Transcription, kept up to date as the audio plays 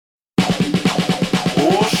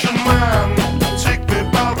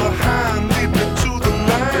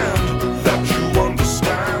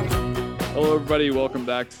everybody. Welcome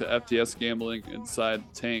back to FTS Gambling Inside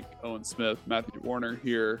the Tank. Owen Smith, Matthew Warner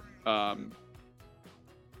here. Matt,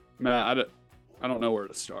 I don't know where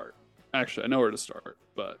to start. Actually, I know where to start,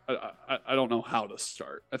 but I don't know how to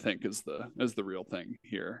start, I think is the real thing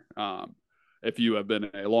here. If you have been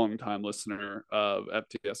a long-time listener of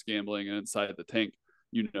FTS Gambling and Inside the Tank,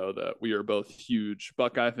 you know that we are both huge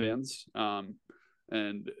Buckeye fans.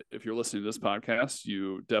 And if you're listening to this podcast,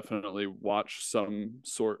 you definitely watch some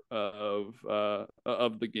sort of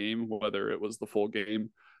the game, whether it was the full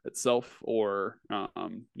game itself or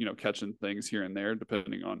catching things here and there,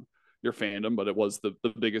 depending on your fandom. But it was the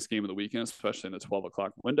biggest game of the weekend, especially in the 12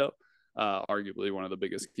 o'clock window. Arguably one of the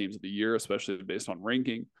biggest games of the year, especially based on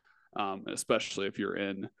ranking. Especially if you're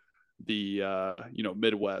in the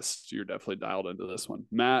Midwest, you're definitely dialed into this one.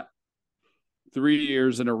 Matt, 3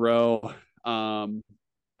 years in a row.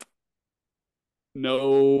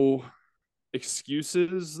 No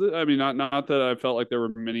excuses. I mean, not that I felt like there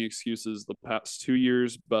were many excuses the past 2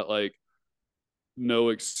 years, but like no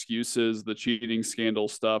excuses. The cheating scandal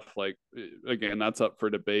stuff, like again, that's up for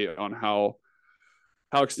debate on how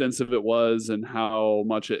extensive it was and how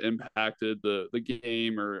much it impacted the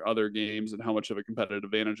game or other games and how much of a competitive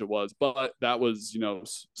advantage it was. But that was,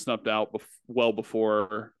 snuffed out well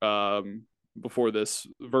before this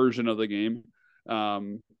version of the game.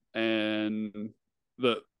 And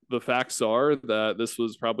the facts are that this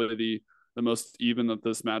was probably the most even that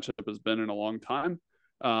this matchup has been in a long time.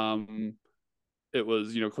 It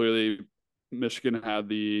was, clearly Michigan had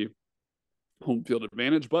the home field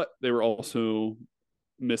advantage, but they were also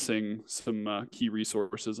missing some key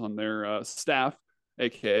resources on their staff,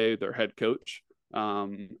 aka their head coach,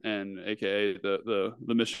 and aka the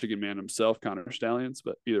Michigan man himself, Connor Stallions.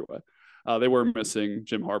 But either way, they were missing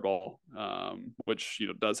Jim Harbaugh, which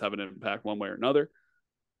does have an impact one way or another.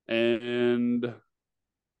 And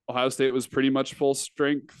Ohio State was pretty much full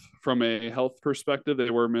strength from a health perspective. They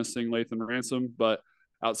were missing Lathan Ransom, but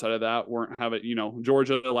outside of that, weren't having,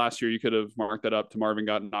 Georgia last year, you could have marked that up to Marvin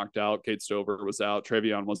got knocked out. Kate Stover was out.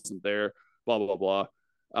 Travion wasn't there, blah, blah, blah,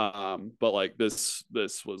 blah. But like this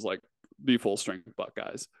was like the full strength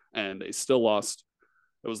Buckeyes, and they still lost.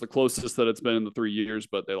 It was the closest that it's been in the 3 years,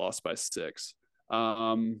 but they lost by 6. You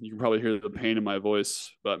can probably hear the pain in my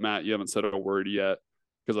voice, but Matt, you haven't said a word yet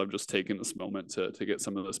because I'm just taking this moment to get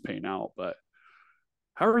some of this pain out. But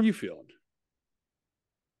how are you feeling?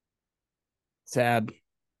 Sad.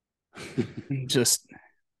 Just,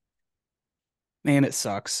 man, it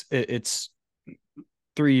sucks. It's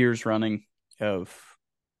 3 years running of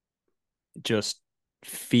just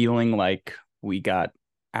feeling like we got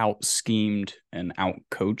out schemed and out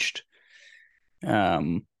coached.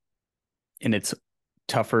 And it's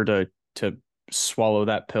tougher to swallow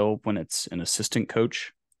that pill when it's an assistant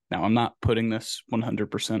coach. Now, I'm not putting this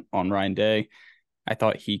 100% on Ryan Day. I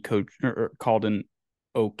thought he coached or called an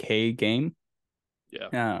okay game.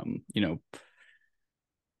 Yeah.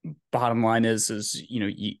 Bottom line is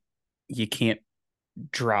you can't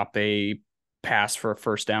drop a pass for a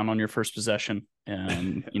first down on your first possession.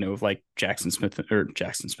 Like Jackson Smith and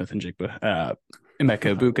Jigba,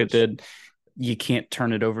 Emeka Ibuka did. You can't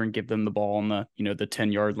turn it over and give them the ball on the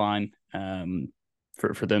 10-yard line.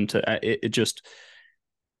 For them to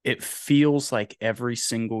it feels like every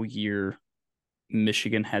single year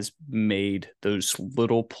Michigan has made those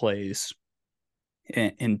little plays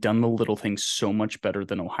and done the little things so much better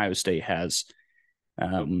than Ohio State has.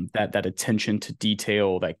 That attention to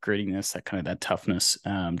detail, that grittiness, that kind of that toughness,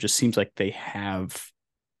 just seems like they have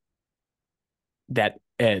that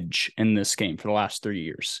edge in this game for the last 3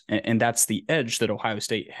 years. And that's the edge that Ohio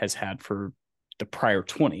State has had for the prior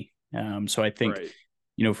 20. So I think,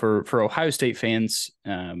 right, for Ohio State fans,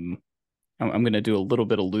 I'm going to do a little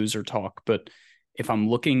bit of loser talk, but if I'm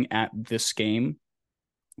looking at this game,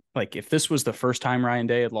 like if this was the first time Ryan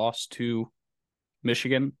Day had lost to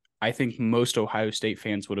Michigan, I think most Ohio State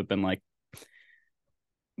fans would have been like,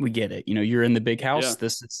 we get it. You're in the big house. Yeah.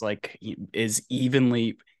 This is like is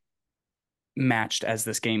evenly matched as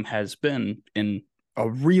this game has been in a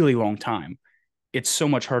really long time. It's so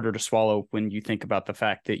much harder to swallow when you think about the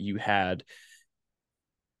fact that you had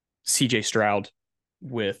CJ Stroud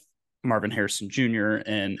with Marvin Harrison Jr.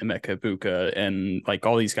 and Emeka Ibuka and like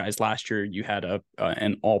all these guys last year. You had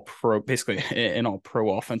an all-pro, basically an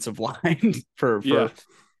all-pro offensive line for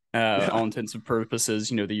all intents and purposes.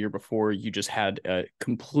 The year before you just had a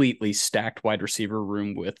completely stacked wide receiver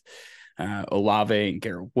room with Olave and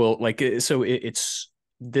Garrett Will.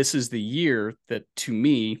 This is the year that to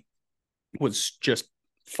me was just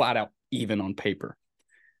flat out even on paper.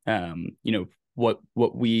 What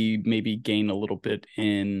we maybe gain a little bit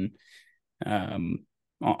in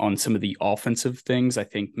on some of the offensive things. I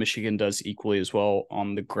think Michigan does equally as well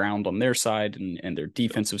on the ground on their side and their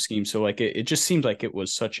defensive scheme. So like it just seemed like it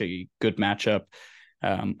was such a good matchup.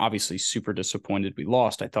 Obviously super disappointed we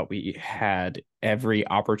lost. I thought we had every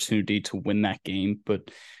opportunity to win that game,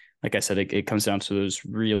 but like I said, it comes down to those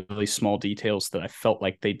really small details that I felt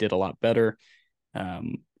like they did a lot better.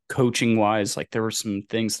 Coaching wise, like there were some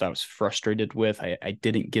things that I was frustrated with. I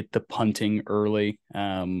didn't get the punting early.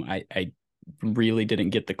 I really didn't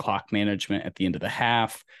get the clock management at the end of the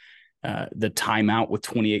half. The timeout with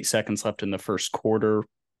 28 seconds left in the first quarter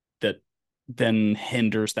that then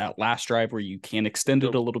hinders that last drive where you can extend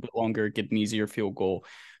it a little bit longer, get an easier field goal.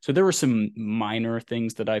 So there were some minor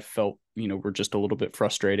things that I felt, were just a little bit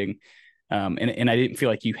frustrating. And I didn't feel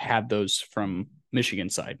like you had those from Michigan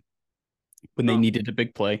side. When they needed a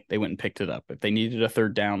big play, they went and picked it up. If they needed a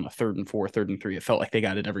third down, a 3rd and 4, 3rd and 3, it felt like they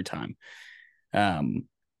got it every time. And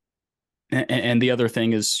the other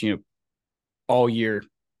thing is, all year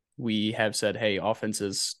we have said, hey, offense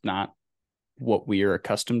is not what we are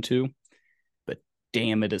accustomed to, but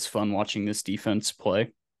damn, it is fun watching this defense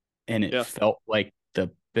play. And it felt like the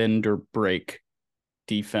bend or break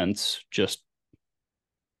defense just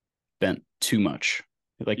bent too much.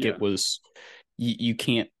 Like it was, you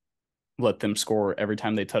can't let them score every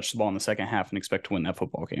time they touch the ball in the second half and expect to win that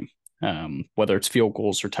football game. Whether it's field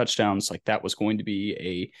goals or touchdowns, like that was going to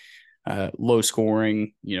be a low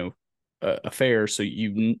scoring, affair. So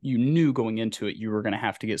you knew going into it, you were going to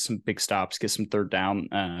have to get some big stops, get some third down,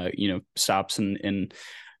 stops and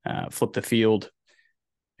flip the field.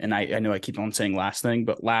 And I know I keep on saying last thing,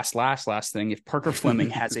 but last thing, if Parker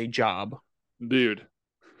Fleming has a job, dude,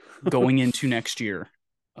 going into next year,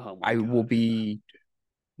 I will be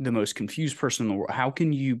the most confused person in the world. How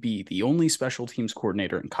can you be the only special teams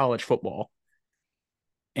coordinator in college football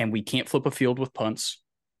and we can't flip a field with punts?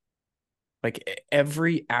 Like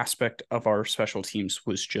every aspect of our special teams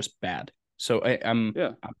was just bad. So I'm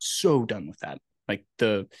so done with that. Like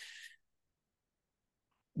the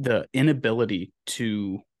inability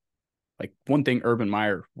to, like, one thing Urban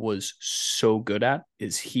Meyer was so good at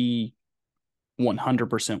is he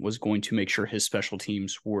 100% was going to make sure his special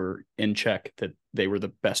teams were in check, that they were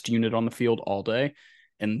the best unit on the field all day.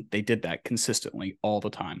 And they did that consistently all the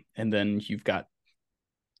time. And then you've got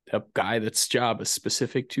a guy that's job is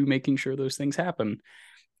specific to making sure those things happen.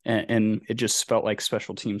 And it just felt like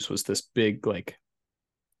special teams was this big, like,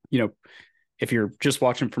 if you're just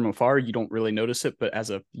watching from afar, you don't really notice it. But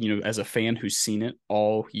as a fan who's seen it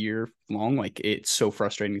all year long, like it's so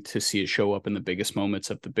frustrating to see it show up in the biggest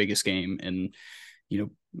moments of the biggest game and,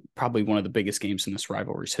 probably one of the biggest games in this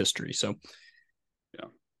rivalry's history. So, yeah.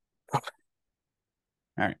 All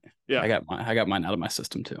right. Yeah. I got mine out of my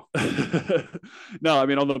system too. No, I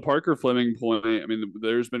mean, on the Parker Fleming point, I mean,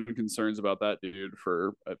 there's been concerns about that dude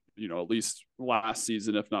for, at least last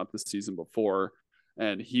season, if not the season before.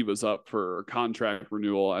 And he was up for contract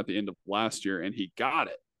renewal at the end of last year and he got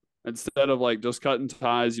it instead of like just cutting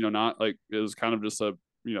ties, not like it was kind of just a,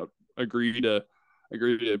 agree to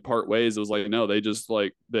part ways. It was like, no, they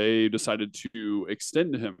decided to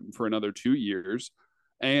extend him for another 2 years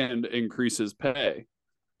and increase his pay.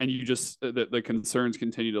 And you just, the concerns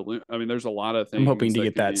continue to loom. I mean, there's a lot of things. I'm hoping to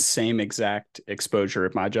get that same exact exposure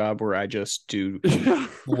at my job where I just do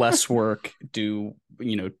less work,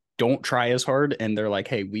 don't try as hard. And they're like,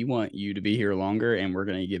 hey, we want you to be here longer and we're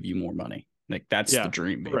going to give you more money. Like that's the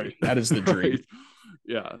dream, baby. Right. That is the dream. Right.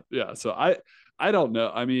 Yeah. Yeah. So I don't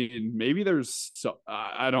know. I mean, maybe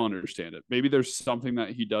I don't understand it. Maybe there's something that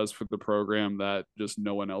he does for the program that just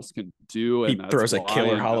no one else can do. And he throws a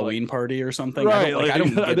killer Halloween party or something. Right. I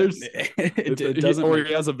don't get it. It doesn't. Or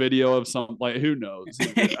he has a video of some, like, who knows?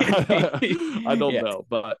 I don't know.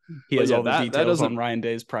 But he has all the details on Ryan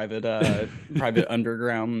Day's private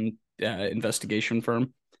underground investigation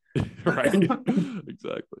firm. Right.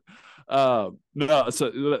 Exactly. No,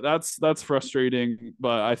 so that's frustrating.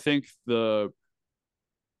 But I think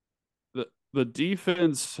the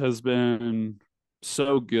defense has been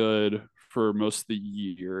so good for most of the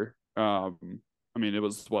year. I mean, it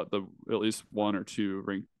was at least 1 or 2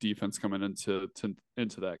 ranked defense coming into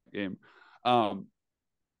that game.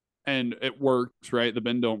 And it worked, right? The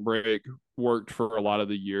bend don't break worked for a lot of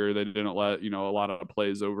the year. They didn't let, a lot of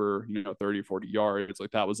plays over, 30, 40 yards.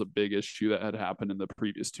 Like that was a big issue that had happened in the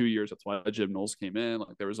previous 2 years. That's why Jim Knowles came in.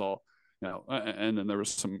 Like there was all, and then there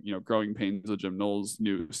was some, growing pains of Jim Knowles'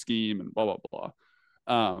 new scheme and blah, blah,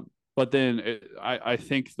 blah. But then I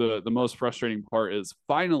think the most frustrating part is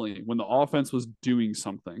finally when the offense was doing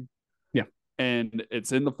something. Yeah. And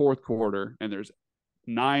it's in the fourth quarter and there's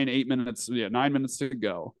 9 minutes to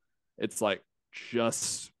go. It's like,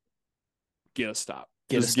 just get a stop.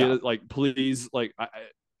 Just get it, like, please, like,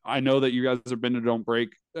 I know that you guys are bend or don't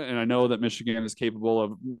break, and I know that Michigan is capable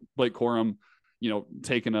of Blake Corum,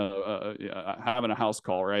 taking having a house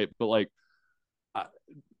call, right? But like,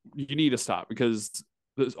 you need to stop, because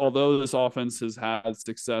although this offense has had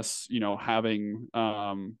success, having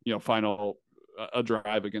final a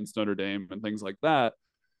drive against Notre Dame and things like that,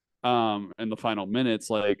 in the final minutes,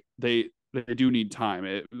 like they do need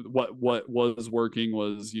time. What was working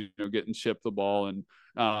was getting shipped the ball and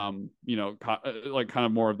like kind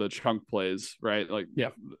of more of the chunk plays, right? Like,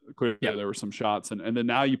 clearly there were some shots, and then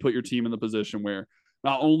now you put your team in the position where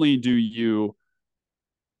not only do you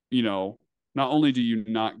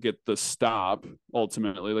not get the stop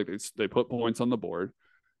ultimately, like they put points on the board.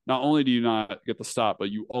 Not only do you not get the stop, but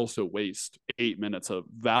you also waste 8 minutes of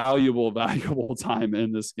valuable time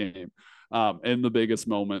in this game. In the biggest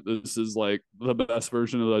moment, this is like the best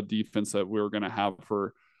version of the defense that we're going to have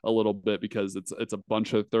for a little bit, because it's a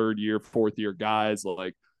bunch of third year, fourth year guys,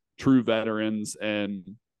 like true veterans.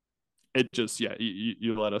 And it just,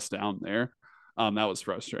 you let us down there. That was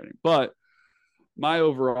frustrating. But my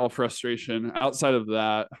overall frustration outside of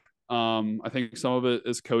that, I think some of it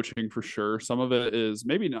is coaching for sure. Some of it is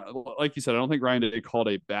maybe not, like you said, I don't think Ryan Day called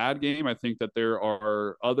a bad game. I think that there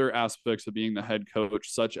are other aspects of being the head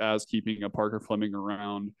coach, such as keeping a Parker Fleming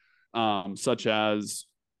around, such as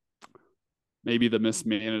maybe the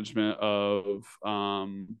mismanagement of, I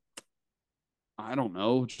don't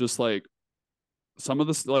know, just like some of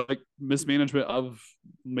this, like mismanagement of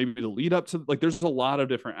maybe the lead up to, like, there's a lot of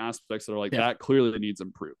different aspects that are like, that clearly needs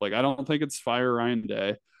improved. Like, I don't think it's fire Ryan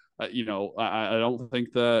Day. I don't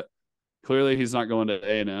think that, clearly he's not going to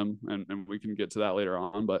A&M, and we can get to that later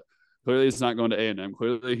on, but clearly he's not going to A&M.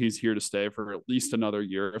 Clearly he's here to stay for at least another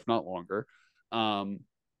year, if not longer. And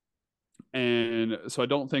so I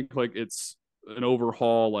don't think like it's an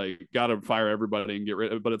overhaul, like got to fire everybody and get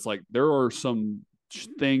rid of it, but it's like there are some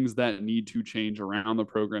things that need to change around the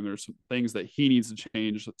program. There's some things that he needs to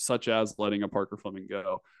change, such as letting a Parker Fleming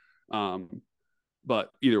go.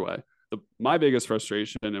 But either way, my biggest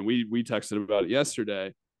frustration, and we texted about it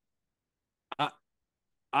yesterday,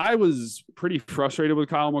 I was pretty frustrated with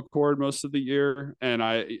Kyle McCord most of the year, and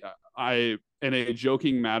I in a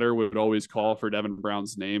joking matter would always call for Devin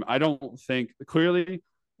Brown's name. I don't think, clearly,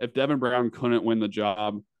 if Devin Brown couldn't win the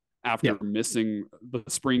job after missing the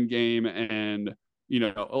spring game, and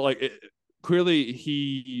clearly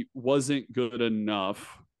he wasn't good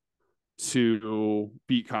enough to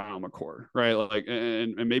beat Kyle McCord, right? Like,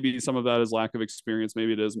 and maybe some of that is lack of experience.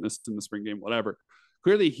 Maybe it is missed in the spring game, whatever.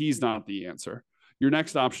 Clearly he's not the answer. Your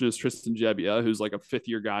next option is Tristan Gebbia, who's like a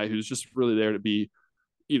fifth-year guy who's just really there to be,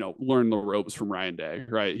 learn the ropes from Ryan Day,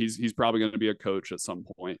 right? He's probably going to be a coach at some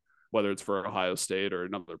point, whether it's for Ohio State or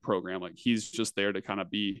another program. Like, he's just there to kind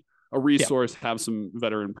of be a resource, have some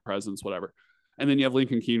veteran presence, whatever. And then you have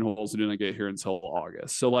Lincoln Keenholz, who didn't get here until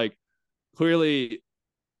August. So, like, clearly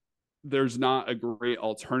there's not a great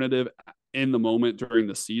alternative in the moment during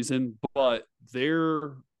the season, but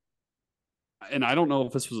and I don't know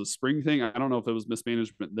if this was a spring thing. I don't know if it was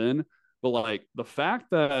mismanagement then, but like the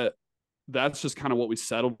fact that that's just kind of what we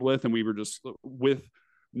settled with. And we were just with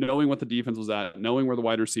knowing what the defense was at, knowing where the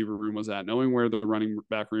wide receiver room was at, knowing where the running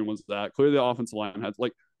back room was at. Clearly the offensive line had,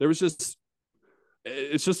 like, there was just,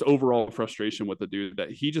 it's just overall frustration with the dude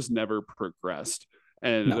that he just never progressed.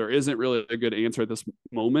 And there isn't really a good answer at this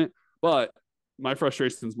moment, but my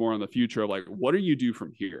frustration is more on the future of like, what do you do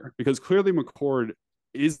from here? Because clearly McCord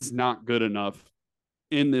is not good enough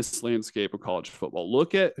in this landscape of college football.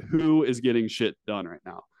 Look at who is getting shit done right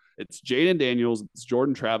now. It's Jaden Daniels, it's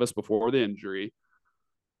Jordan Travis before the injury.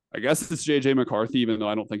 I guess it's JJ McCarthy, even though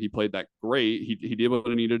I don't think he played that great. He did what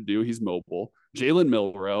he needed to do. He's mobile. Jalen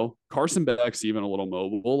Milroe, Carson Beck's even a little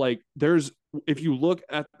mobile. Like, if you look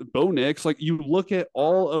at Bo Nix, like, you look at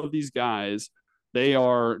all of these guys, they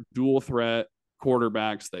are dual threat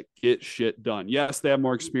quarterbacks that get shit done. Yes, they have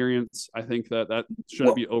more experience. I think that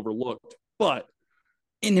shouldn't be overlooked. But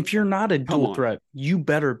and if you're not a dual threat, you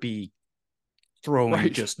better be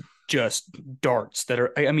throwing just darts that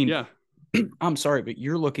are, I mean, I'm sorry, but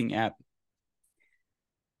you're looking at,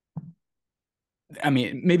 I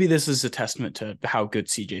mean, maybe this is a testament to how good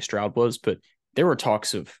CJ Stroud was, but there were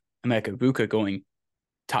talks of Emeka Egbuka going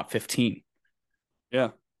top 15. Yeah.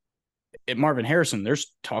 At Marvin Harrison,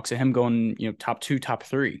 there's talks of him going, top 2, top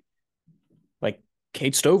 3. Like,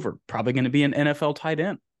 Cade Stover, probably going to be an NFL tight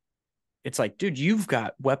end. It's like, dude, you've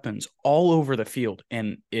got weapons all over the field.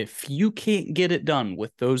 And if you can't get it done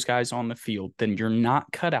with those guys on the field, then you're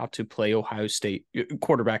not cut out to play Ohio State,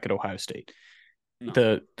 quarterback at Ohio State.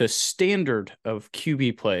 No. the standard of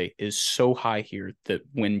QB play is so high here that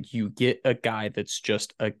when you get a guy that's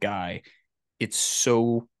just a guy, it's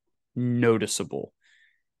so noticeable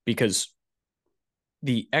because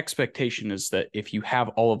the expectation is that if you have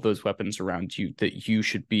all of those weapons around you, that you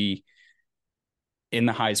should be in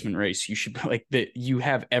the Heisman race. You should be like that. You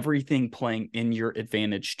have everything playing in your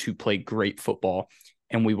advantage to play great football.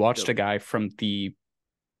 And we watched a guy from the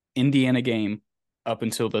Indiana game up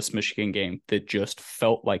until this Michigan game that just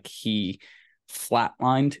felt like he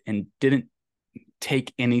flatlined and didn't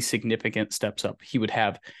take any significant steps up. He would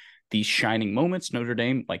have these shining moments, Notre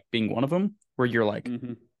Dame like being one of them, where you're like,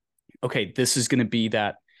 okay, this is going to be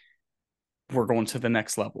that we're going to the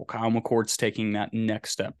next level. Kyle McCord's taking that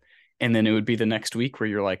next step. And then it would be the next week where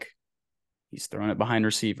you're like, he's throwing it behind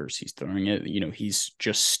receivers. He's throwing it, he's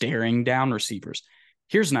just staring down receivers.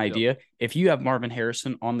 Here's an idea. If you have Marvin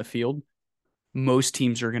Harrison on the field, most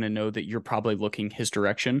teams are going to know that you're probably looking his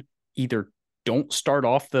direction. Either don't start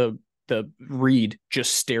off the read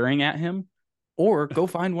just staring at him, or go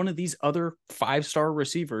find one of these other 5-star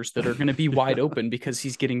receivers that are going to be wide open because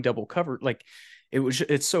he's getting double covered. Like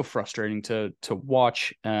it's so frustrating to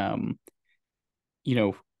watch. I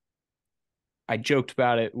joked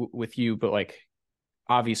about it with you, but like,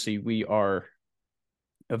 obviously we are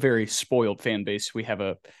a very spoiled fan base. We have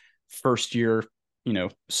a first year,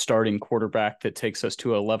 starting quarterback that takes us to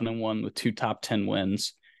 11-1 with 2 top 10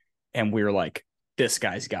 wins. And we're like, this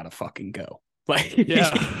guy's got to fucking go. Like,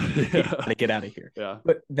 gotta get out of here. Yeah.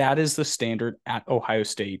 But that is the standard at Ohio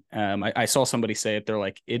State. I saw somebody say it. They're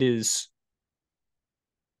like, it is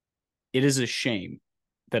a shame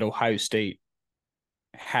that Ohio State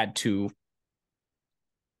had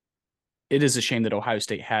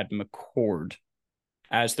McCord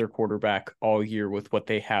as their quarterback all year with what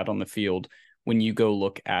they had on the field. When you go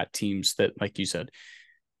look at teams that, like you said,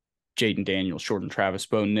 Jaden Daniels, Jordan Travis,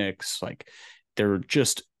 Bo Nix, like they're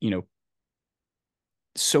just,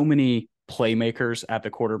 so many playmakers at the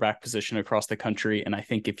quarterback position across the country. And I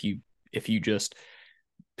think if you just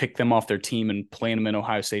pick them off their team and plant them in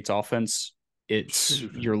Ohio State's offense,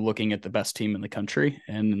 you're looking at the best team in the country.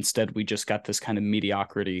 And instead we just got this kind of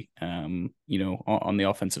mediocrity, on the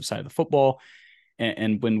offensive side of the football.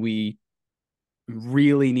 And when we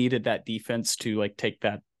really needed that defense to like take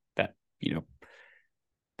that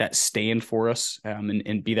stand for us,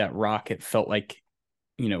 and be that rock, it felt like,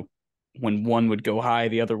 when one would go high,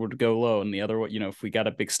 the other would go low, and the other, if we got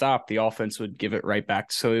a big stop, the offense would give it right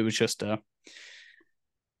back. So it was just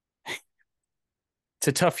it's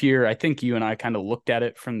a tough year. I think you and I kind of looked at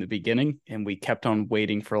it from the beginning, and we kept on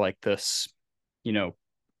waiting for like this,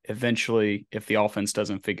 eventually, if the offense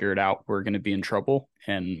doesn't figure it out, we're going to be in trouble.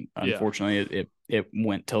 And unfortunately, it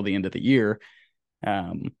went till the end of the year.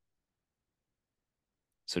 So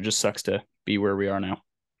it just sucks to be where we are now.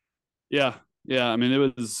 Yeah. I mean,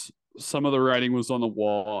 it was, some of the writing was on the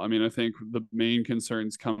wall. I mean, I think the main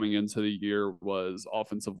concerns coming into the year was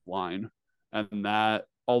offensive line, and that,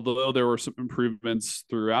 although there were some improvements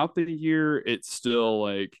throughout the year, it's still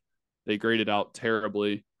like they graded out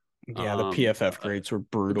terribly. Yeah, the PFF grades were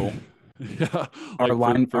brutal. Yeah, our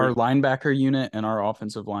linebacker unit and our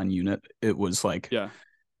offensive line unit, it was like,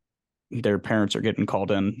 their parents are getting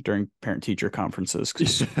called in during parent teacher conferences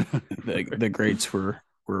because the grades were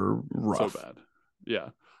rough. So bad. Yeah.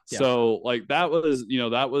 So like that was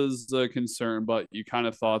a concern, but you kind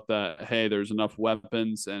of thought that, hey, there's enough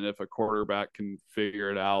weapons, and if a quarterback can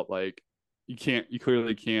figure it out, like you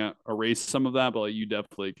clearly can't erase some of that, but like, you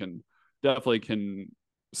definitely can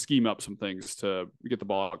scheme up some things to get the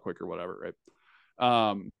ball out quick or whatever,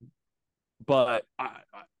 right? But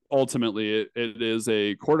ultimately it is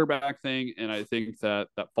a quarterback thing, and I think that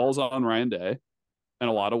falls on Ryan Day in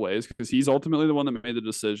a lot of ways, because he's ultimately the one that made the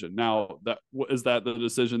decision. Now, is that the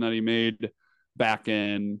decision that he made back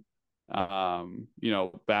in,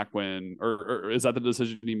 back when, or is that the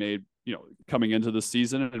decision he made, coming into the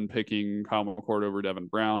season and picking Kyle McCord over Devin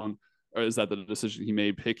Brown? Or is that the decision he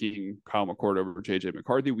made picking Kyle McCord over JJ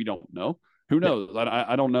McCarthy? We don't know. Who knows?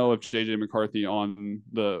 I don't know if JJ McCarthy on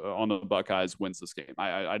the Buckeyes wins this game.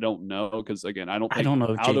 I don't know, because again, I don't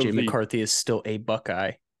know if JJ McCarthy is still a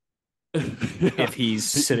Buckeye. If he's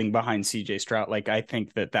sitting behind CJ Stroud, like I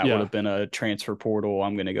think that would have been a transfer portal.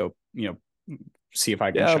 I'm going to go, see if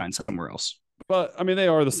I can shine somewhere else. But I mean, they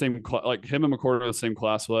are the same, like him and McCord are the same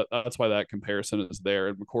class. So that's why that comparison is there.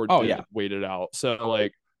 And McCord did wait it out. So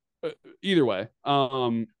like either way,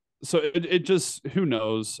 so it just, who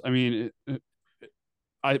knows? I mean,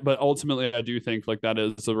 but ultimately I do think like that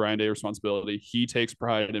is the Ryan Day responsibility. He takes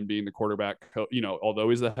pride in being the quarterback coach. Although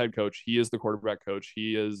he's the head coach, he is the quarterback coach.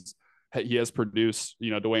 He is he has produced,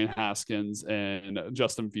 Dwayne Haskins and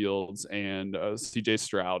Justin Fields and CJ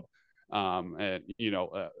Stroud. And,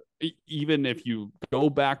 even if you go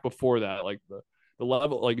back before that, like the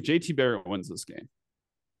level, like JT Barrett wins this game.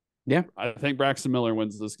 Yeah. I think Braxton Miller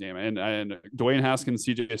wins this game. And Dwayne Haskins,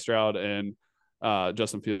 CJ Stroud, and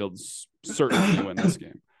Justin Fields certainly win this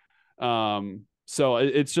game. So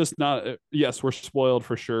it's just not, yes, we're spoiled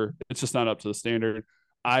for sure. It's just not up to the standard.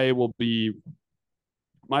 My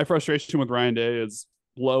frustration with Ryan Day is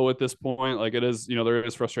low at this point. Like it is, there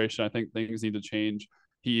is frustration. I think things need to change.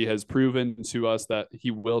 He has proven to us that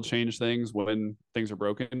he will change things when things are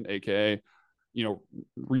broken, aka,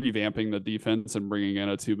 revamping the defense and bringing in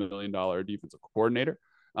a $2 million defensive coordinator.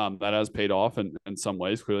 That has paid off in some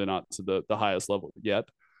ways, clearly not to the highest level yet,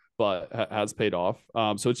 but has paid off.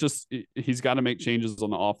 So it's just, he's got to make changes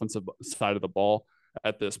on the offensive side of the ball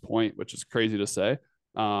at this point, which is crazy to say.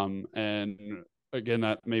 And again,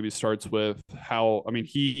 that maybe starts with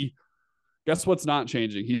guess what's not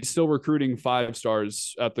changing? He's still recruiting 5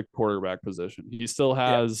 stars at the quarterback position. He still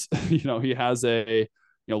has, he has a,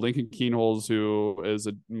 Lincoln Keenholz, who is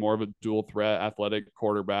more of a dual threat athletic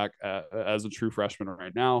quarterback as a true freshman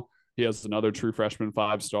right now. He has another true freshman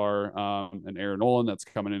 5-star, and Aaron Nolan that's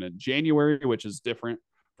coming in January, which is different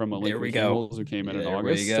from a Lincoln Keenholz who came in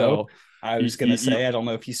August. So I was going to say, I don't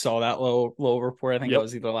know if you saw that little report. I think that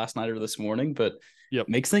was either last night or this morning, but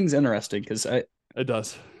makes things interesting because it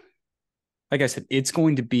does. Like I said, it's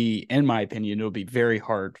going to be, in my opinion, it'll be very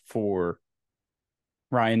hard for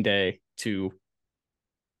Ryan Day to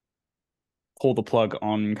pull the plug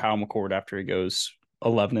on Kyle McCord after he goes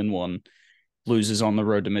 11-1, loses on the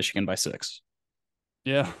road to Michigan by 6.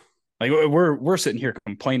 Yeah. Like we're sitting here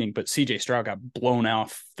complaining, but CJ Stroud got blown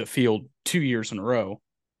off the field 2 years in a row.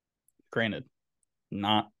 Granted,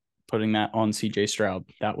 not putting that on CJ Stroud.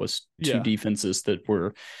 That was two defenses that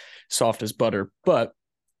were soft as butter. But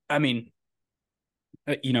I mean,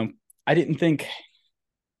 I didn't think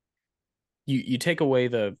you take away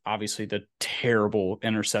obviously the terrible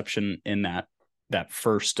interception in that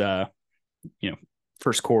first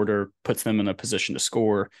first quarter, puts them in a position to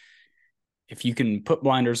score. If you can put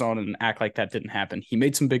blinders on and act like that didn't happen, he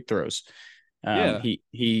made some big throws. I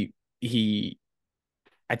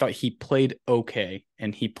thought he played okay,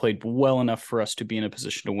 and he played well enough for us to be in a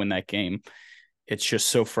position to win that game. It's just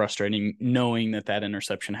so frustrating knowing that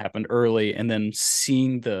interception happened early, and then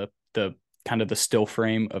seeing the kind of the still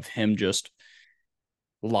frame of him just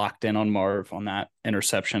locked in on Marv on that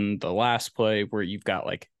interception. The last play where you've got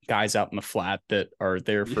like guys out in the flat that are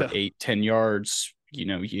there for 8-10 yards,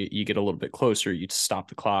 you get a little bit closer, you stop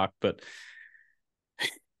the clock, but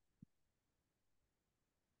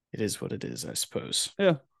it is what it is, I suppose.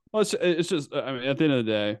 Yeah. Well, it's just, I mean, at the end of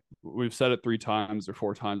the day, we've said it 3 times or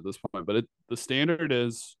 4 times at this point, but the standard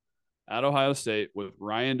is at Ohio State with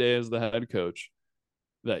Ryan Day as the head coach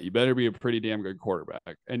that you better be a pretty damn good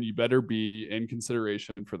quarterback, and you better be in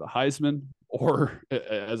consideration for the Heisman or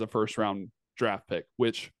as a first round draft pick,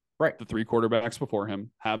 which the 3 quarterbacks before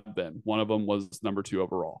him have been. One of them was number 2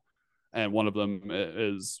 overall, and one of them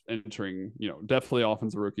is entering, definitely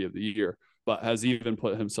offensive rookie of the year, but has even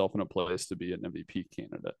put himself in a place to be an MVP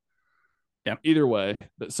candidate. Yeah. Either way,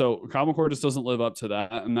 so Kyle McCord just doesn't live up to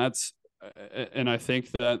that, and I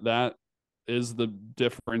think that is the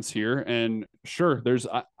difference here. And sure,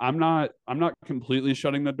 I'm not completely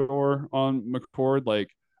shutting the door on McCord. Like,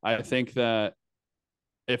 I think that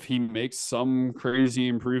if he makes some crazy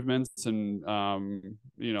improvements and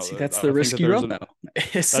see, that's the risk you run, though.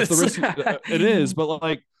 That's the risk. It is, but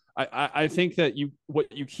like I think that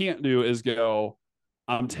what you can't do is go,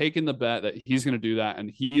 I'm taking the bet that he's going to do that and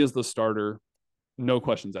he is the starter, no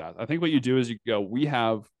questions asked. I think what you do is you go, we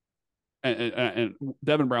have and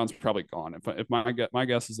Devin Brown's probably gone. If my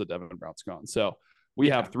guess is that Devin Brown's gone. So we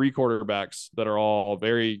have 3 quarterbacks that are all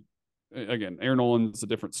very, again, Aaron Nolan's a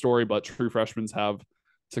different story, but true freshmen have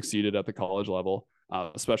succeeded at the college level,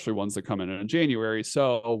 especially ones that come in January.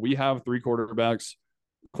 So we have 3 quarterbacks.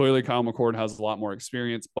 Clearly, Kyle McCord has a lot more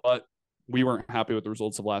experience, but we weren't happy with the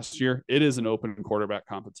results of last year. It is an open quarterback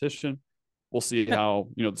competition. We'll see how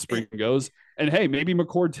the spring goes. And hey, maybe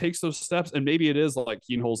McCord takes those steps, and maybe it is like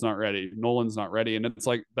Keenholz's not ready, Nolan's not ready, and it's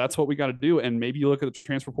like that's what we got to do. And maybe you look at the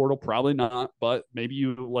transfer portal, probably not, but maybe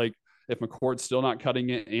you like if McCord's still not cutting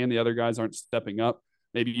it and the other guys aren't stepping up,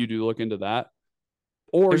 maybe you do look into that.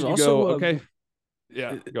 Or there's you go, okay.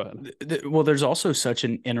 Yeah, go ahead. Well, there's also such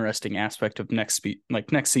an interesting aspect of next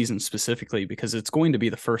season specifically, because it's going to be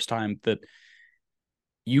the first time that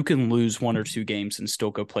you can lose 1 or 2 games and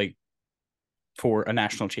still go play for a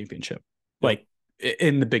national championship. Yep. Like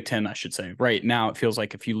in the Big Ten, I should say. Right now, it feels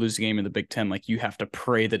like if you lose a game in the Big Ten, like you have to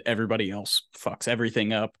pray that everybody else fucks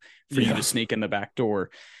everything up for you to sneak in the back door.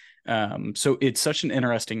 So it's such an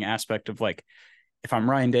interesting aspect of like, if I'm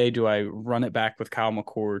Ryan Day, do I run it back with Kyle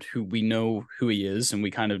McCord, who we know who he is and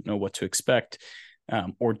we kind of know what to expect,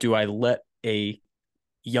 or do I let a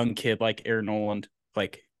young kid like Aaron Noland,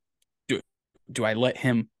 like, do I let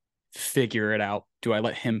him figure it out? Do I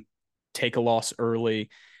let him take a loss early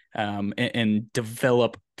and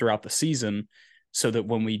develop throughout the season so that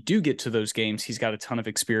when we do get to those games, he's got a ton of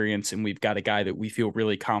experience and we've got a guy that we feel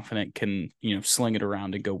really confident can, sling it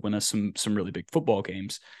around and go win us some really big football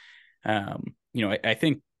games. I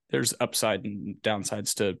think there's upside and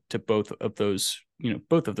downsides to both of those,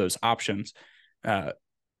 both of those options.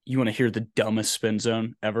 You want to hear the dumbest spin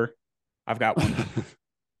zone ever? I've got one.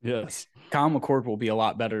 Yes. Kyle McCord will be a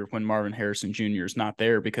lot better when Marvin Harrison Jr. is not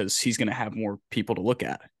there because he's going to have more people to look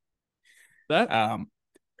at. That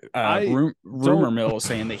rumor mill is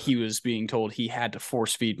saying that he was being told he had to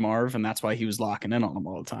force feed Marv, and that's why he was locking in on him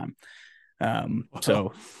all the time.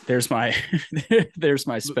 So there's my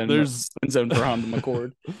spin zone for Honda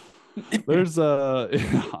McCord. There's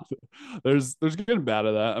good and bad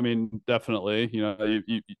of that. I mean, definitely,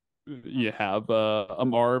 you have a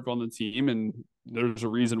Marv on the team, and there's a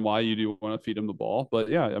reason why you do want to feed him the ball. But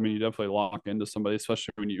yeah, I mean, you definitely lock into somebody,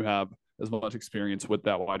 especially when you have as much experience with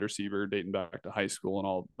that wide receiver dating back to high school and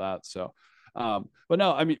all of that. So, but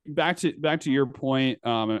no, I mean, back to your point,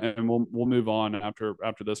 and we'll move on after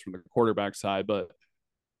this from the quarterback side. But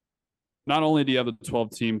not only do you have the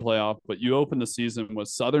 12-team playoff, but you open the season with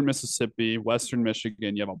Southern Mississippi, Western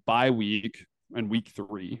Michigan. You have a bye week and week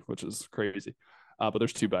 3, which is crazy. But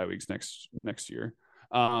there's 2 bye weeks next year.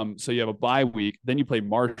 So you have a bye week. Then you play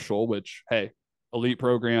Marshall, which, hey, elite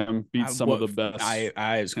program, beats some of the best.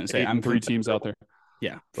 I was going to say, I'm 3 teams out there.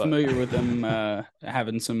 Yeah, familiar with them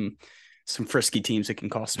having some frisky teams that can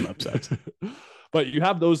cost some upsets. But you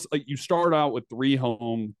have those, like, you start out with 3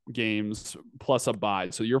 home games plus a bye.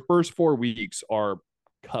 So your first 4 weeks are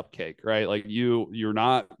cupcake, right? Like you're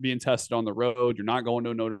not being tested on the road. You're not going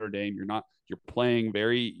to Notre Dame. You're playing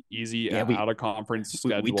very easy out of conference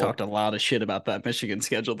schedule. We talked a lot of shit about that Michigan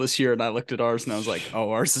schedule this year, and I looked at ours and I was like,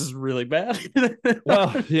 oh, ours is really bad.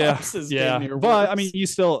 Well, yeah. But I mean, you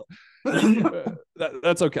still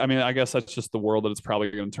that's okay. I mean, I guess that's just the world that it's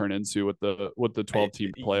probably going to turn into with the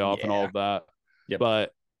 12-team playoff and all of that. Yep.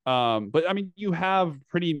 But I mean, you have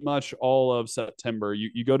pretty much all of September.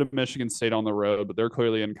 You go to Michigan State on the road, but they're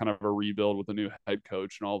clearly in kind of a rebuild with a new head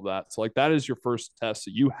coach and all of that. So like that is your first test.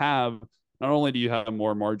 So you have, not only do you have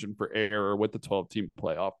more margin for error with the 12-team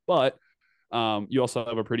playoff, but you also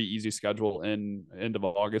have a pretty easy schedule in end of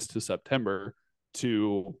August to September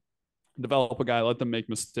to develop a guy, let them make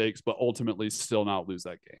mistakes, but ultimately still not lose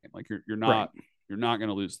that game. Like you're not going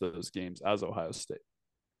to lose those games as Ohio State.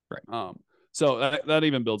 Right. So that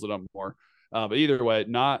even builds it up more. But either way,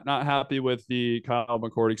 not happy with the Kyle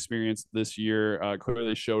McCord experience this year.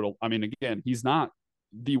 Clearly showed, I mean, again, he's not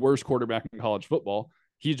the worst quarterback in college football.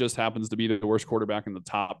 He just happens to be the worst quarterback in the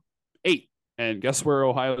top 8. And guess where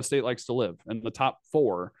Ohio State likes to live? In the top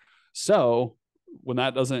 4. So when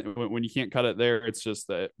you can't cut it there, it's just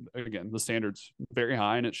that, again, the standard's very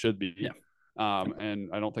high and it should be. Yeah. And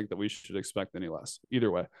I don't think that we should expect any less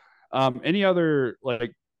either way. Any other,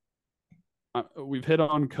 like, we've hit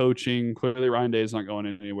on coaching. Clearly, Ryan Day is not going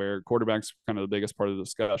anywhere. Quarterback's kind of the biggest part of the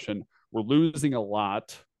discussion. We're losing a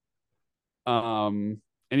lot.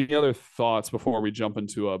 Any other thoughts before we jump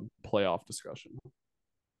into a playoff discussion?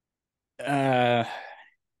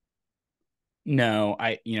 No,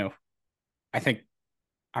 I think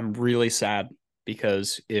I'm really sad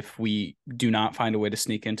because if we do not find a way to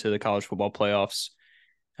sneak into the college football playoffs,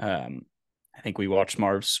 I think we watched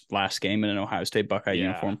Marv's last game in an Ohio State Buckeye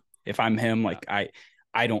uniform. If I'm him, like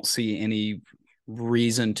I don't see any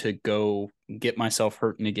reason to go get myself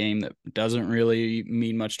hurt in a game that doesn't really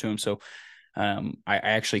mean much to him. So I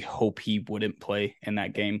actually hope he wouldn't play in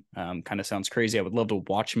that game. Kind of sounds crazy. I would love to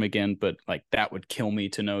watch him again, but like that would kill me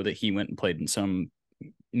to know that he went and played in some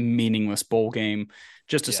meaningless bowl game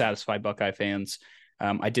just to satisfy Buckeye fans.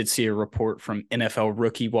 I did see a report from NFL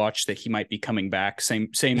Rookie Watch that he might be coming back. Same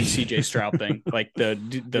CJ Stroud thing. Like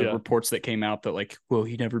the reports that came out that like, well,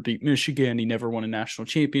 he never beat Michigan. He never won a national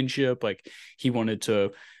championship. Like he wanted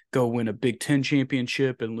to go win a Big Ten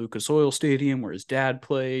championship in Lucas Oil Stadium where his dad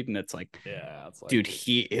played. And it's like, dude,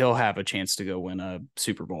 he'll have a chance to go win a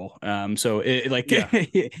Super Bowl. So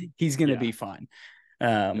he's going to be fine.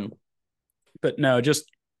 But no, just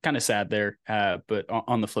kind of sad there. But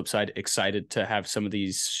on the flip side, excited to have some of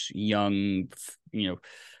these young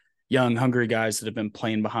young, hungry guys that have been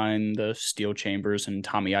playing behind the Steel Chambers and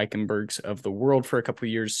Tommy Eichenbergs of the world for a couple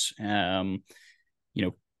of years,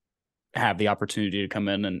 have the opportunity to come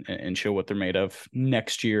in and show what they're made of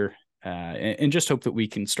next year, and just hope that we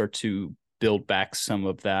can start to build back some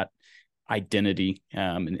of that identity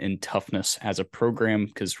and toughness as a program,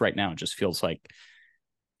 because right now it just feels like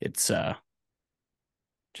it's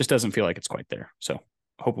just doesn't feel like it's quite there. So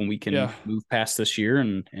hoping we can move past this year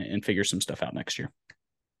and figure some stuff out next year.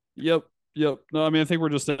 Yep. No, I mean, I think we're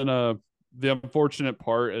just in the unfortunate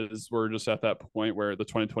part is we're just at that point where the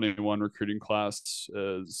 2021 recruiting class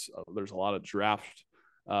is there's a lot of draft.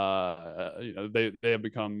 They have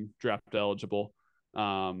become draft eligible.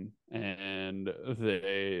 And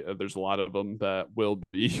there's a lot of them that will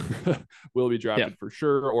be drafted for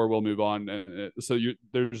sure, or will move on. So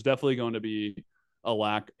there's definitely going to be a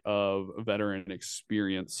lack of veteran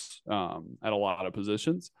experience at a lot of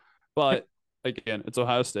positions. But again, it's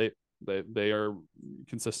Ohio State. They are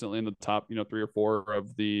consistently in the top 3 or 4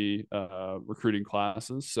 of the recruiting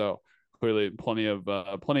classes. So clearly plenty of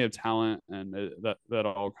talent, and that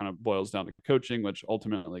all kind of boils down to coaching, which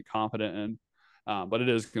ultimately confident in. But it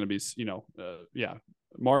is going to be,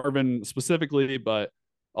 Marvin specifically, but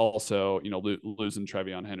also, losing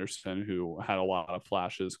Trevion Henderson, who had a lot of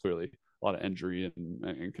flashes, clearly a lot of injury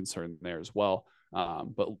and concern there as well.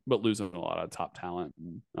 But losing a lot of top talent,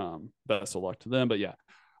 and best of luck to them. But yeah,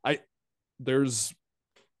 there's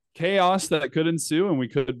chaos that could ensue, and we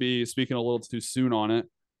could be speaking a little too soon on it.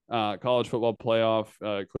 College football playoff,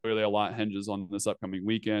 clearly a lot hinges on this upcoming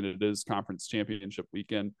weekend. It is conference championship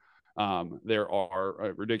weekend. There are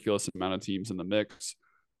a ridiculous amount of teams in the mix.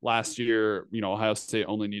 Last year, Ohio State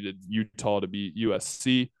only needed Utah to beat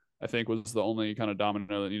USC, I think, was the only kind of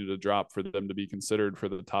domino that needed to drop for them to be considered for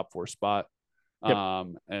the top 4 spot. Yep.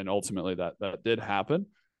 And ultimately that did happen.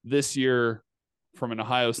 This year, from an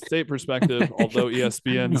Ohio State perspective, although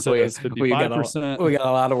ESPN says 55%, we got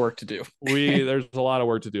a lot of work to do. There's a lot of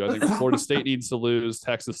work to do. I think Florida State needs to lose,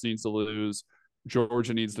 Texas needs to lose,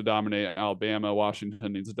 Georgia needs to dominate, Alabama,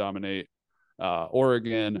 Washington needs to dominate,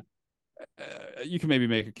 Oregon. You can maybe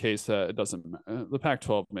make a case that it doesn't, the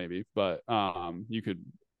Pac-12 maybe, but you could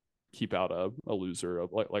keep out a loser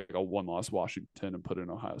of like a 1-loss Washington and put in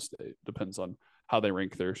Ohio State. Depends on how they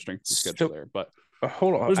rank their strength of schedule there. But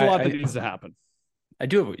hold on, there's a lot that needs to happen. I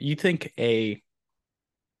do. You think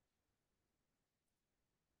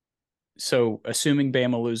so assuming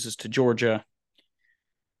Bama loses to Georgia,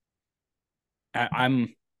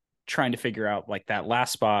 I'm trying to figure out like that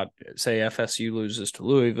last spot. Say FSU loses to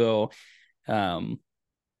Louisville,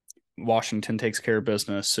 Washington takes care of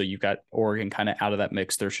business, so you've got Oregon kind of out of that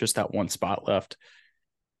mix. There's just that one spot left.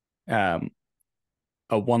 A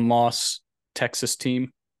 1-loss Texas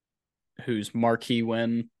team whose marquee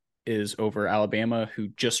win is over Alabama, who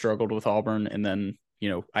just struggled with Auburn. And then,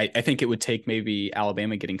 I think it would take maybe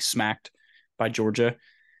Alabama getting smacked by Georgia.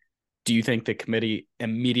 Do you think the committee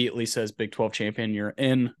immediately says Big 12 champion, you're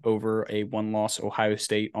in, over a 1-loss Ohio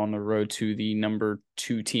State on the road to the number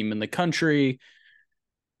 2 team in the country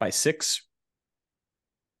by 6?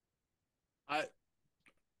 I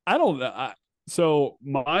don't know. So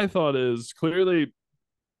my thought is clearly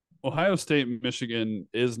Ohio State and Michigan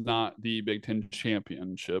is not the Big Ten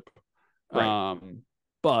championship. Right.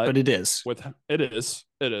 But it is. It is.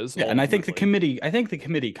 Yeah, ultimately. And I think the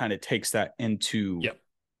committee kind of takes that into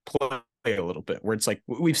play a little bit, where it's like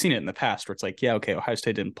we've seen it in the past where it's like, yeah, okay, Ohio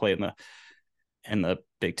State didn't play in the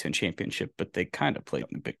Big Ten championship, but they kind of played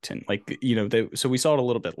in the Big Ten. Like, so we saw it a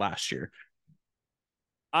little bit last year.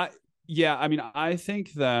 I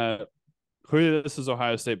think that clearly this is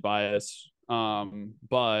Ohio State bias.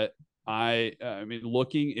 But I mean,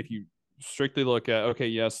 if you strictly look at, okay,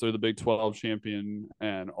 yes, they're the Big 12 champion,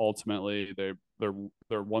 and ultimately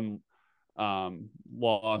their one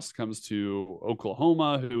loss comes to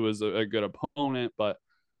Oklahoma, who is a good opponent, but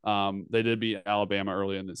they did beat Alabama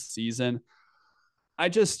early in the season. I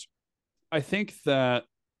think that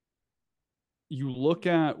you look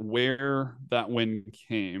at where that win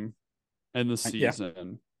came in the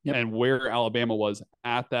season. Yep. And where Alabama was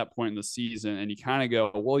at that point in the season, and you kind of go,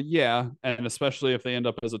 well, yeah, and especially if they end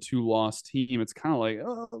up as a 2-loss team, it's kind of like,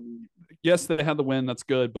 yes, they had the win, that's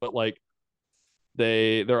good, but like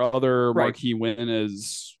their other marquee win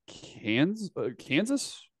is Kansas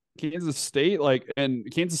State,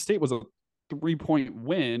 and Kansas State was a 3-point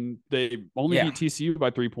win. They only beat TCU by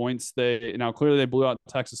 3 points. Now clearly they blew out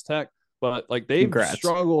Texas Tech. But like they've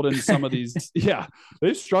struggled in some of these,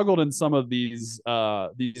 they've struggled in some of these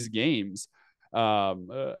games.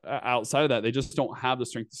 Outside of that, they just don't have the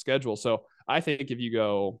strength of schedule. So I think if you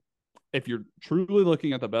go if you're truly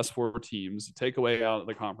looking at the best 4 teams, take away out of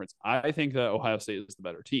the conference, I think that Ohio State is the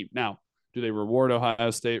better team. Now, do they reward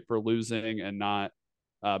Ohio State for losing and not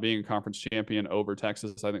being a conference champion over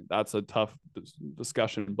Texas? I think that's a tough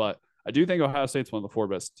discussion, but I do think Ohio State's one of the 4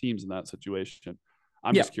 best teams in that situation.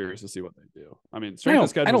 I'm just curious to see what they do. I mean, strength of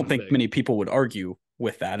schedule. I don't think many people would argue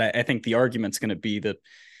with that. I think the argument's going to be that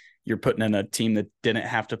you're putting in a team that didn't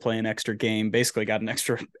have to play an extra game, basically got an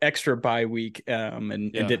extra bye week,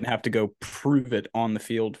 and didn't have to go prove it on the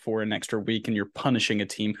field for an extra week, and you're punishing a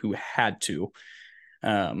team who had to.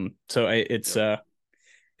 So it's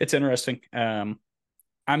interesting.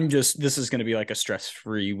 This is going to be like a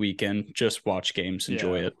stress-free weekend. Just watch games,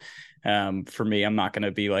 enjoy it. For me, I'm not going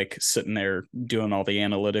to be like sitting there doing all the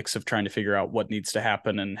analytics of trying to figure out what needs to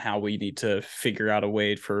happen and how we need to figure out a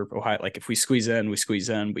way for Ohio. Like if we squeeze in, we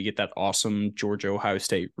get that awesome Georgia Ohio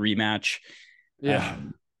State rematch. Yeah.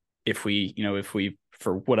 If we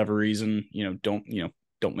for whatever reason,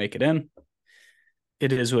 don't make it in,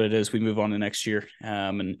 it is what it is. We move on to next year,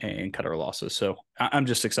 and cut our losses. So I'm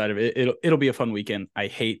just excited. It'll be a fun weekend. I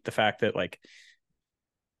hate the fact that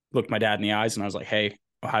looked my dad in the eyes and I was like, hey,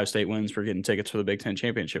 Ohio State wins, we're getting tickets for the Big Ten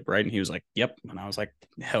championship, right? And he was like, yep. And I was like,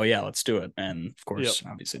 hell yeah, let's do it. And of course,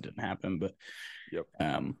 obviously it didn't happen, but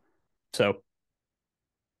so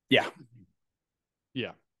yeah.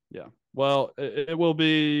 Well, it will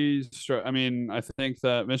be. I mean, I think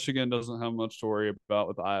that Michigan doesn't have much to worry about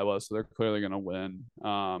with Iowa, so they're clearly going to win.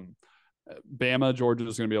 Bama, Georgia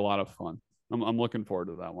is going to be a lot of fun. I'm looking forward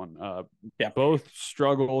to that one. Both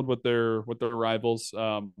struggled with their rivals.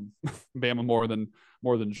 Bama more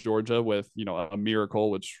than Georgia with a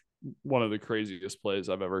miracle, which one of the craziest plays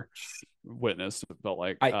I've ever witnessed. It felt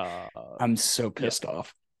like I'm so pissed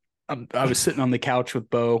off. I was sitting on the couch with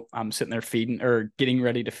Bo. I'm sitting there getting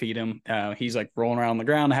ready to feed him. He's like rolling around on the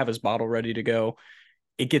ground, have his bottle ready to go.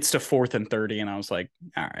 It gets to 4th and 30, and I was like,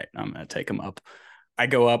 all right, I'm gonna take him up. I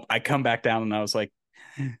go up, I come back down, and I was like,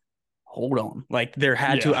 hold on. Like there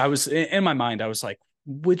had to, I was in my mind, I was like,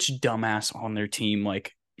 which dumbass on their team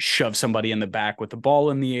shove somebody in the back with the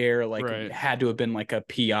ball in the air? It had to have been like a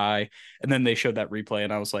PI. And then they showed that replay,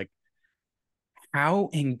 and I was like, how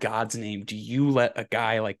in God's name do you let a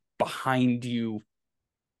guy behind you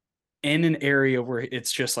in an area where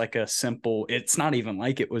it's just like a simple, it's not even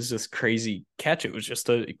like it was this crazy catch. It was just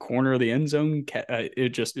a corner of the end zone.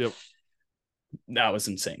 That was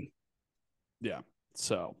insane. Yeah.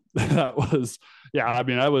 So that was, I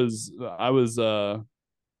mean, I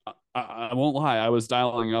won't lie. I was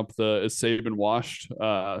dialing up the "Is Saban washed"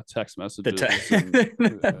 text messages.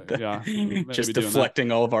 Just deflecting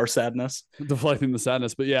all of our sadness. Deflecting the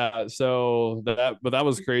sadness. But so that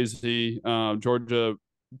was crazy. Georgia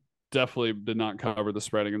definitely did not cover the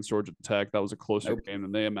spread against Georgia Tech. That was a closer game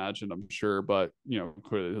than they imagined, I'm sure. But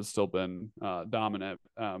clearly has still been dominant.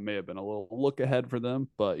 May have been a little look ahead for them,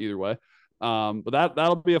 but either way. But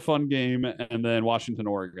that'll be a fun game, and then Washington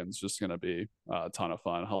Oregon's just going to be a ton of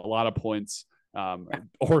fun. A lot of points.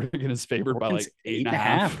 Oregon is favored by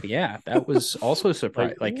 8.5. Yeah, that was also a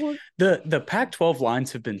surprise. The Pac-12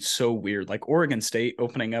 lines have been so weird. Oregon State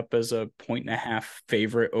opening up as a 1.5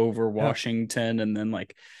 favorite over Washington, and then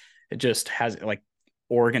it just has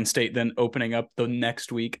Oregon State then opening up the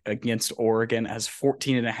next week against Oregon as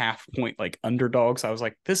 14.5 point underdogs. I was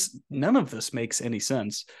like, none of this makes any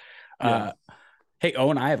sense. Hey,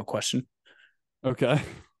 Owen, I have a question. Okay.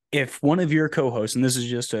 If one of your co-hosts, and this is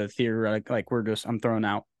just a theory, I'm throwing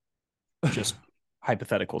out just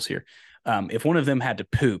hypotheticals here. If one of them had to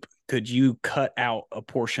poop, could you cut out a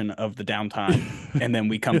portion of the downtime and then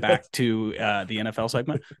we come back to the NFL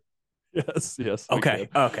segment? Yes. Okay.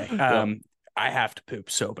 I have to poop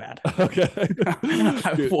so bad. Okay.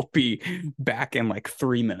 I will be back in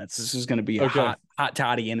 3 minutes. This is going to be a hot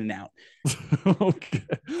toddy in and out. Okay.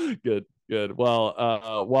 Good.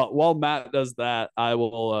 Well, while Matt does that, I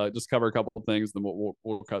will just cover a couple of things, then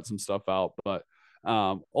we'll cut some stuff out. But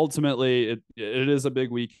ultimately, it is a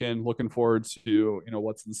big weekend. Looking forward to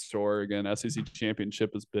what's in store. Again, SEC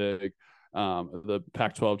championship is big. The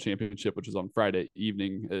Pac-12 championship, which is on Friday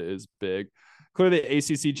evening, is big. Clearly, the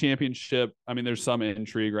ACC championship, I mean, there's some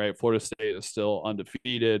intrigue, right? Florida State is still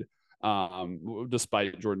undefeated,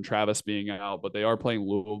 despite Jordan Travis being out, but they are playing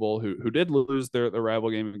Louisville, who did lose their rival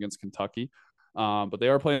game against Kentucky. But they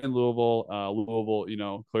are playing Louisville.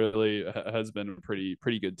 Louisville, clearly has been a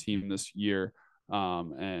pretty good team this year,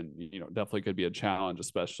 and definitely could be a challenge,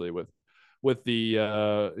 especially with the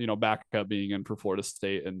backup being in for Florida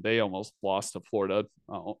State, and they almost lost to Florida,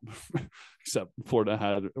 except Florida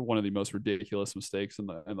had one of the most ridiculous mistakes in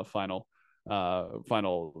the final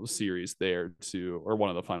final series there or one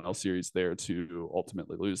of the final series there to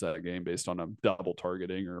ultimately lose that game based on a double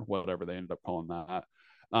targeting or whatever they ended up calling that.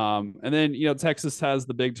 And then, Texas has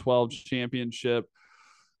the Big 12 championship.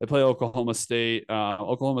 They play Oklahoma State.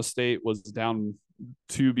 Oklahoma State was down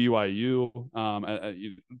to BYU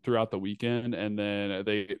throughout the weekend, and then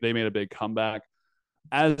they made a big comeback.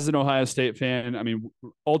 As an Ohio State fan, I mean,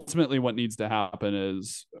 ultimately what needs to happen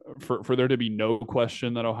is for there to be no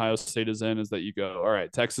question that Ohio State is in, is that you go, all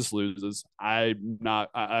right, Texas loses. I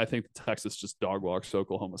think Texas just dog walks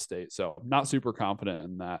Oklahoma State. So I'm not super confident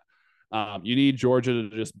in that. You need Georgia to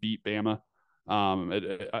just beat Bama.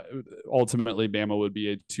 Ultimately, Bama would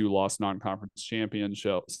be a 2-loss non-conference champion,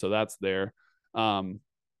 so that's there. And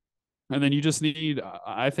then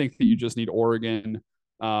I think that you just need Oregon,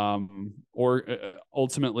 or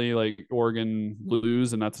ultimately like Oregon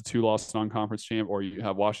lose, and that's a 2-loss non-conference champ, or you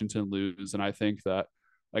have Washington lose. And I think that,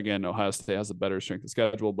 again, Ohio State has a better strength of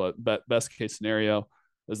schedule, but best case scenario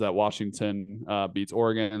is that Washington beats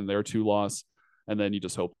Oregon, their 2-loss. And then you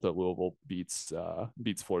just hope that Louisville beats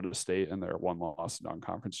Florida State and they're 1-loss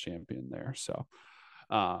non-conference champion there. So,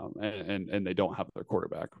 and they don't have their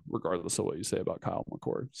quarterback, regardless of what you say about Kyle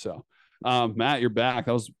McCord. So, Matt, you're back.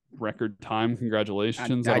 That was record time.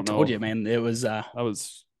 Congratulations. I told you, man. It was that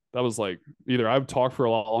was like either I've talked for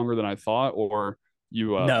a lot longer than I thought, or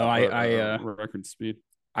you record speed.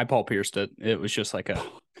 I Paul pierced it. It was just like I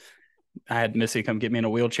had Missy come get me in a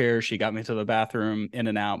wheelchair. She got me to the bathroom, in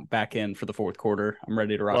and out, back in for the fourth quarter. I'm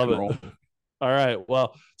ready to rock and roll. All right.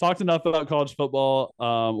 Well, talked enough about college football.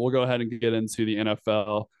 We'll go ahead and get into the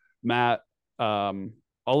NFL. Matt, I'll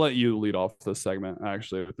let you lead off this segment,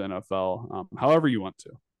 actually, with the NFL, however you want to.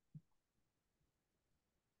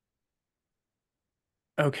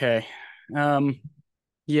 Okay.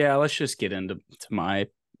 Yeah, let's just get into my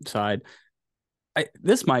side.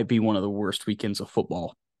 This might be one of the worst weekends of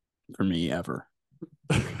football for me ever.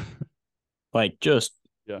 Like, just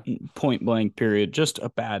point blank period, just a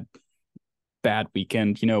bad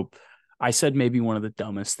weekend. I said maybe one of the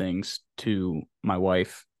dumbest things to my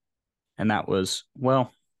wife, and that was,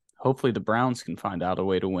 well, hopefully the Browns can find out a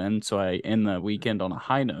way to win. So I end the weekend on a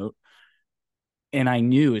high note. And I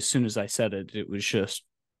knew as soon as I said it, it was just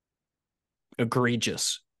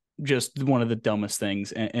egregious, just one of the dumbest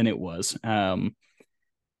things. And it was.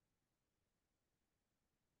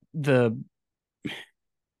 The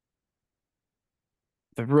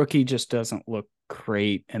rookie just doesn't look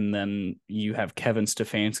great. And then you have Kevin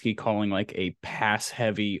Stefanski calling like a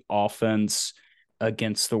pass-heavy offense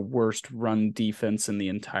against the worst run defense in the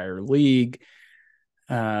entire league.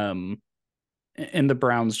 And the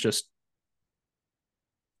Browns just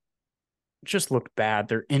looked bad.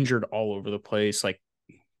 They're injured all over the place. Like,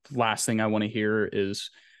 last thing I want to hear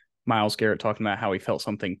is Myles Garrett talking about how he felt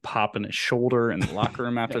something pop in his shoulder in the locker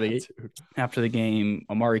room after the game.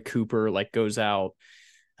 Amari Cooper goes out.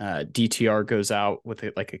 DTR goes out with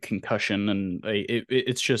a concussion, and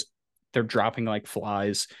it's just they're dropping like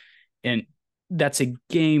flies. And that's a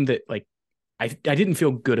game that I didn't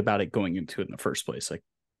feel good about it going into it in the first place. Like,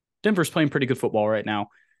 Denver's playing pretty good football right now.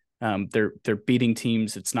 They're beating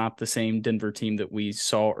teams. It's not the same Denver team that we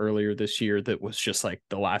saw earlier this year that was just like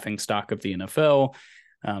the laughing stock of the NFL.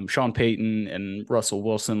 Sean Payton and Russell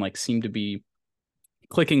Wilson seem to be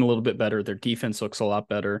clicking a little bit better. Their defense looks a lot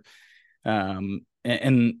better. And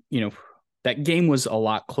that game was a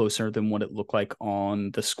lot closer than what it looked like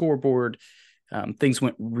on the scoreboard. Things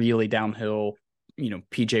went really downhill.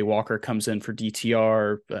 PJ Walker comes in for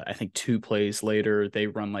DTR. I think 2 plays later, they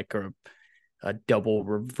run a double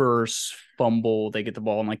reverse fumble. They get the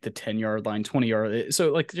ball on the 10-yard line, 20-yard.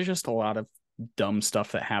 So there's just a lot of dumb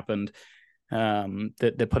stuff that happened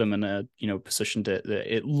that put him in a position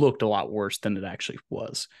it looked a lot worse than it actually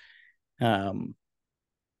was.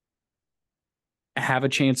 Have a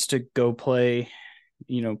chance to go play,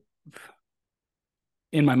 in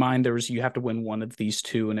my mind, you have to win one of these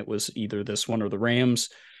two, and it was either this one or the Rams.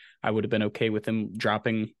 I would have been okay with them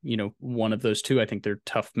dropping, one of those two. I think they're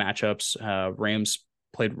tough matchups. Rams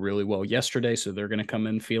played really well yesterday, so they're going to come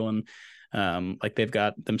in feeling like they've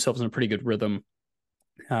got themselves in a pretty good rhythm.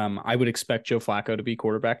 I would expect Joe Flacco to be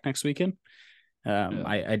quarterback next weekend.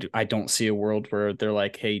 I don't see a world where they're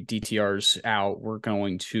like, hey, DTR's out, we're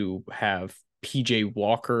going to have PJ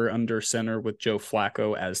Walker under center with Joe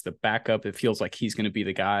Flacco as the backup. It feels like he's going to be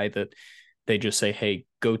the guy that they just say, hey,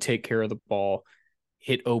 go take care of the ball,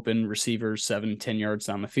 hit open receivers 7-10 yards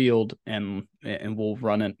down the field, and we'll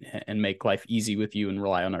run it and make life easy with you and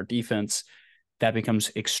rely on our defense. That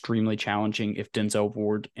becomes extremely challenging if Denzel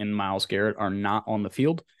Ward and Myles Garrett are not on the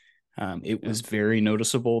field. It was very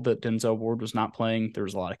noticeable that Denzel Ward was not playing. There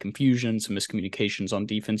was a lot of confusion, some miscommunications on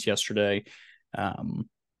defense yesterday.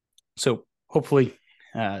 So hopefully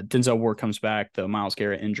Denzel Ward comes back. The Myles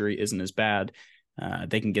Garrett injury isn't as bad.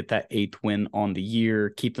 They can get that 8th win on the year,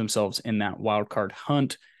 keep themselves in that wild card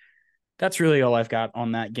hunt. That's really all I've got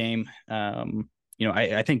on that game.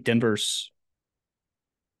 I think Denver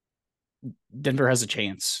has a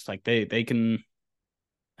chance. Like they can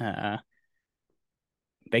kind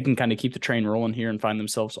of keep the train rolling here and find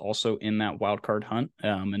themselves also in that wild card hunt.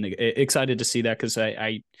 And excited to see that, because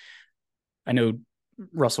I know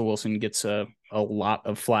Russell Wilson gets a lot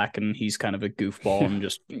of flack, and he's kind of a goofball and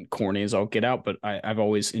just corny as all get out. But I've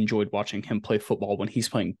always enjoyed watching him play football when he's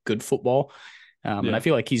playing good football. And I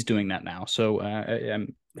feel like he's doing that now. So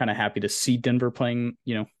I'm kind of happy to see Denver playing,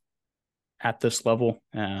 at this level.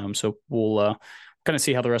 So we'll kind of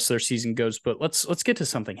see how the rest of their season goes. But let's get to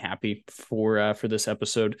something happy for this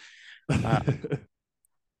episode.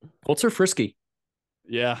 Colts are frisky.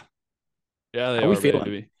 Yeah, they How we feeling?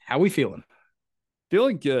 Baby. How we feeling?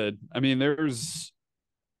 Feeling good. I mean, there's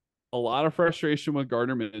a lot of frustration with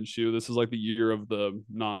Gardner Minshew. This is like the year of the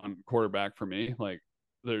non-quarterback for me. Like,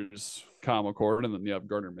 there's Kyle McCord, and then you have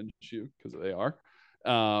Gardner Minshew, because they are.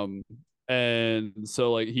 And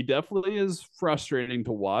so, like, he definitely is frustrating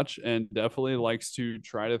to watch, and definitely likes to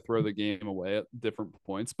try to throw the game away at different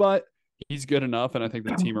points. But he's good enough, and I think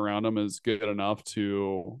the team around him is good enough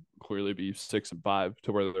to clearly be 6-5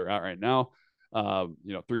 to where they're at right now.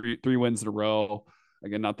 Three wins in a row.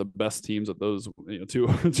 Again, not the best teams at those, two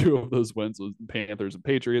of those wins was Panthers and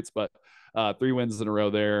Patriots, but 3 wins in a row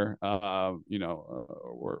there.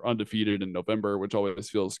 We're undefeated in November, which always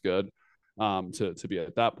feels good to be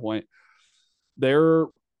at that point. They're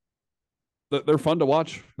fun to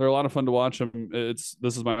watch. They're a lot of fun to watch. This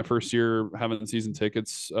is my first year having season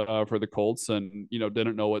tickets for the Colts, and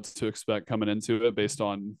didn't know what to expect coming into it based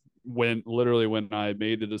on when I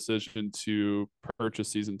made the decision to purchase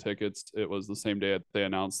season tickets. It was the same day they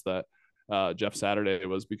announced that Jeff Saturday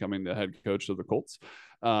was becoming the head coach of the Colts,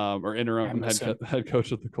 or interim head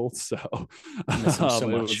coach of the Colts. So, so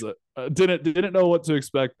much. It was didn't know what to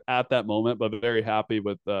expect at that moment, but very happy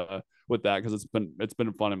with that, because it's been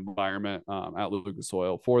a fun environment at Lucas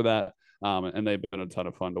Oil for that, and they've been a ton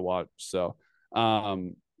of fun to watch. So,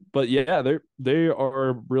 but yeah, they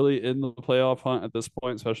are really in the playoff hunt at this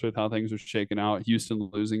point, especially with how things are shaking out. Houston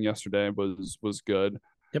losing yesterday was good.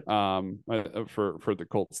 Yep. For the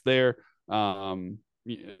Colts there.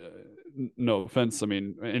 No offense. I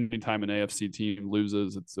mean, anytime an AFC team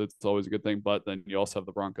loses, it's always a good thing. But then you also have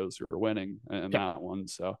the Broncos who are winning in that one.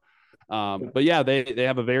 So, but yeah, they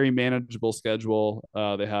have a very manageable schedule.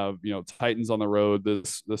 They have Titans on the road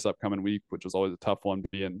this upcoming week, which is always a tough one,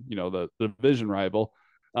 being the division rival.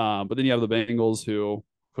 But then you have the Bengals, who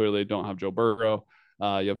clearly don't have Joe Burrow.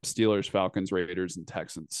 You have Steelers, Falcons, Raiders, and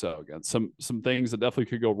Texans. So again, some things that definitely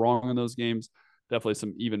could go wrong in those games. Definitely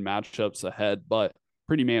some even matchups ahead, but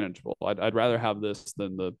pretty manageable. I'd rather have this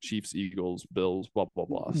than the Chiefs, Eagles, Bills, blah blah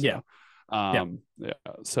blah.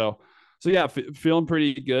 So, So yeah, feeling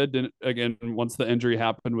pretty good. Again, once the injury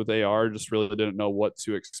happened with AR, just really didn't know what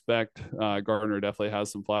to expect. Gardner definitely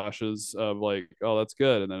has some flashes of like, oh, that's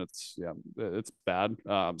good, and then it's bad.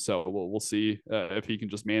 So we'll see if he can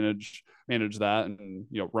just manage that and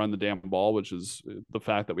run the damn ball, which is the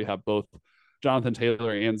fact that we have both Jonathan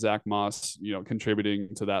Taylor and Zach Moss,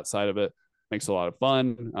 contributing to that side of it, makes a lot of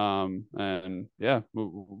fun. And yeah,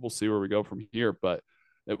 we'll see where we go from here. But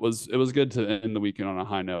it was good to end the weekend on a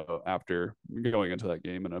high note after going into that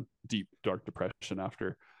game in a deep, dark depression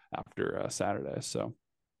after Saturday. So,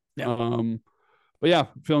 but yeah,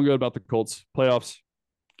 feeling good about the Colts. Playoffs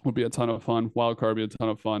will be a ton of fun. Wild card will be a ton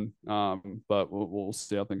of fun. But we'll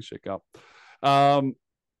see how things shake out.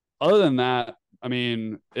 Other than that, I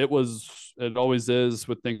mean, it always is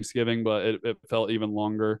with Thanksgiving, but it felt even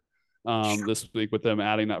longer this week with them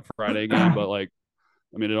adding that Friday game. But like,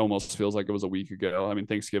 I mean, it almost feels like it was a week ago. I mean,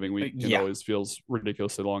 Thanksgiving week always feels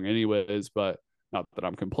ridiculously long anyways, but not that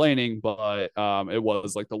I'm complaining, but it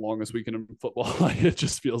was like the longest weekend in football. Like, it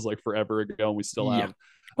just feels like forever ago, and we still have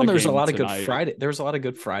well, there's a lot of good Friday. There's a lot of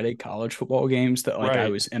good Friday college football games that I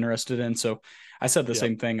was interested in. So I said the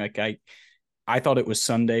same thing. Like I thought it was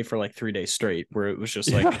Sunday for like 3 days straight, where it was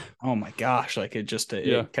just like, oh my gosh, like it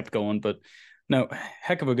kept going. But no,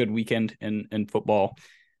 heck of a good weekend in football.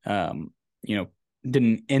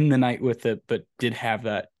 Didn't end the night with it, but did have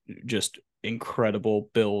that just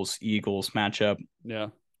incredible Bills-Eagles matchup. Yeah.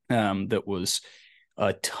 That was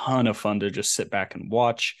a ton of fun to just sit back and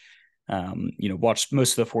watch. Watched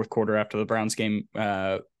most of the fourth quarter after the Browns game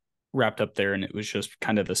wrapped up there, and it was just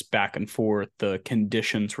kind of this back and forth. The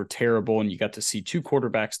conditions were terrible, and you got to see two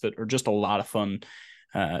quarterbacks that are just a lot of fun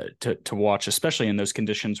to watch, especially in those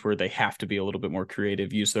conditions where they have to be a little bit more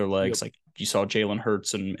creative, use their legs. Yep. Like you saw Jalen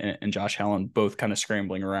Hurts and Josh Allen both kind of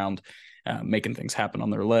scrambling around, making things happen on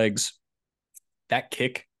their legs. That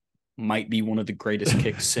kick might be one of the greatest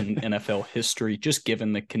kicks in NFL history, just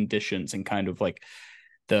given the conditions and kind of like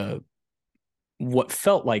what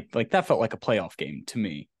felt like that felt like a playoff game to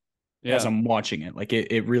me. Yeah. As I'm watching it. Like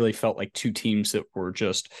it really felt like two teams that were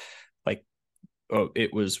just like, oh,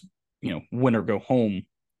 it was, win or go home.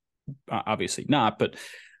 Obviously not, but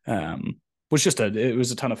it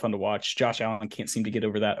was a ton of fun to watch. Josh Allen can't seem to get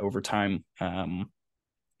over that overtime hump.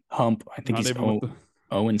 I think he's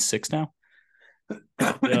 0-6 now.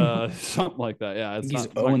 Something like that. Yeah, he's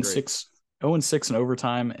 0-6, 0-6 in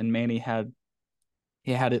overtime, and Manny had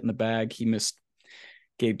it in the bag. He missed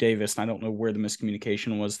Gabe Davis, and I don't know where the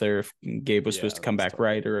miscommunication was there. If Gabe was supposed to come back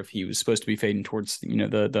right, or if he was supposed to be fading towards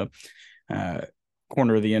the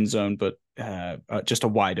corner of the end zone, but just a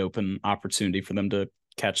wide open opportunity for them to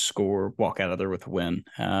catch, score, walk out of there with a win.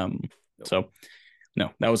 So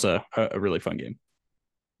no, that was a really fun game.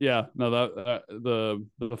 Yeah, no, that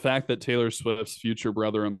the fact that Taylor Swift's future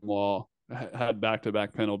brother-in-law had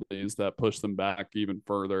back-to-back penalties that pushed them back even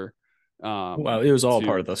further. Well, it was all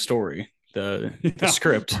part of the story, the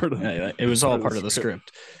script. It was all part of the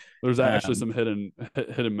script. There's actually some hidden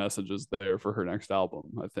messages there for her next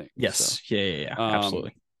album, I think. Yes, so, yeah,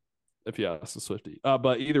 absolutely. If you ask a Swiftie,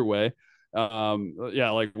 but either way,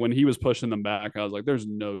 like when he was pushing them back, I was like, "There's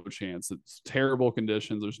no chance. It's terrible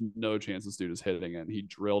conditions. There's no chance this dude is hitting it." And he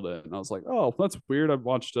drilled it, and I was like, "Oh, that's weird." I've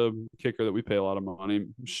watched a kicker that we pay a lot of money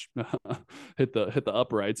hit the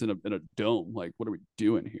uprights in a dome. Like, what are we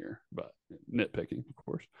doing here? But nitpicking, of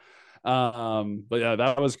course. But yeah,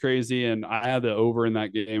 that was crazy, and I had the over in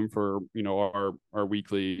that game for our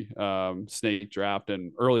weekly snake draft.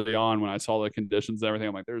 And early on, when I saw the conditions and everything,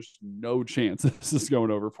 I'm like, "There's no chance this is going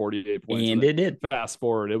over 48 points." And it did. Fast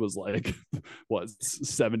forward, it was like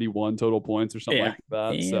 71 total points or something like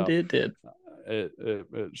that. And so it did. It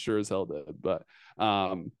sure as hell did. But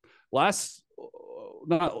last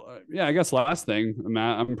thing,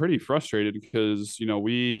 Matt, I'm pretty frustrated because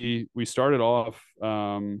we started off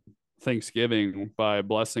Thanksgiving by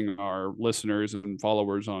blessing our listeners and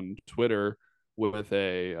followers on Twitter with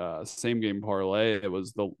a same game parlay. It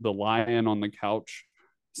was the Lion on the Couch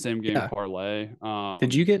same game parlay.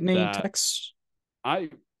 Did you get any texts? I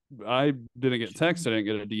didn't get text. I didn't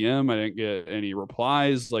get a DM. I didn't get any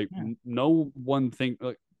replies. Like no one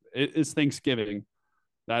like it is Thanksgiving.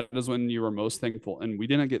 That is when you were most thankful, and we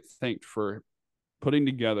didn't get thanked for putting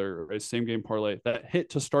together a same game parlay that hit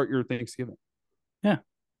to start your Thanksgiving. Yeah.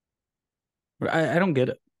 I don't get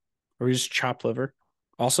it. Or we just chop liver.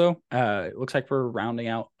 Also, it looks like we're rounding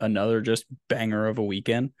out another just banger of a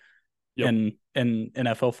weekend in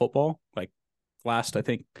NFL football. Like last, I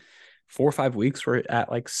think 4 or 5 weeks, we're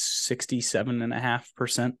at like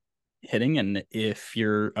 67.5% hitting. And if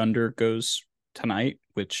your under goes tonight,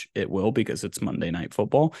 which it will because it's Monday Night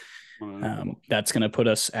Football, that's going to put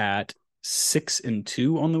us at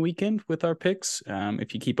 6-2 on the weekend with our picks.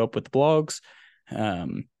 If you keep up with the blogs,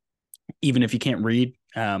 even if you can't read,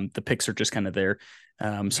 the picks are just kind of there.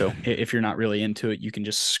 So if you're not really into it, you can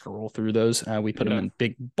just scroll through those. We put them in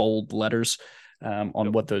big, bold letters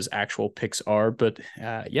on what those actual picks are. But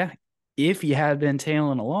if you had been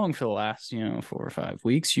tailing along for the last, 4 or 5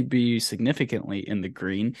 weeks, you'd be significantly in the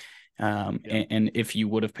green. And if you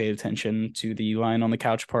would have paid attention to the Line on the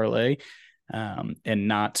Couch parlay, and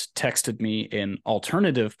not texted me an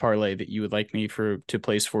alternative parlay that you would like me to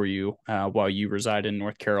place for you while you reside in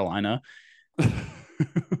North Carolina,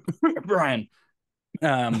 Brian,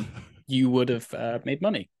 you would have made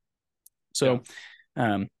money. So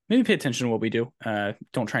maybe pay attention to what we do.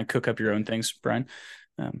 Don't try and cook up your own things, Brian.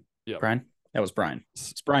 Brian, that was Brian.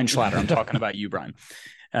 It's Brian Schlatter. I'm talking about you, Brian.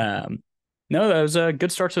 No, that was a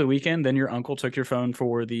good start to the weekend. Then your uncle took your phone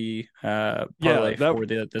for the parlay for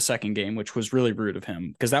the second game, which was really rude of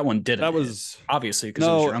him because that one didn't. That was obviously because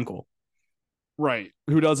it was your uncle, right?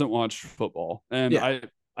 Who doesn't watch football? And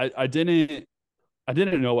I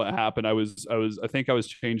didn't know what happened. I think I was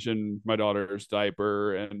changing my daughter's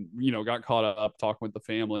diaper and got caught up talking with the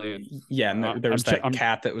family. And there was that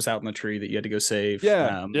cat that was out in the tree that you had to go save.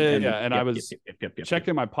 And I was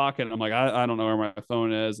checking my pocket and I'm like, I don't know where my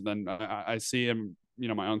phone is. And then I see him,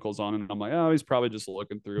 my uncle's on, and I'm like, oh, he's probably just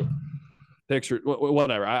looking through pictures,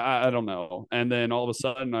 whatever. I don't know. And then all of a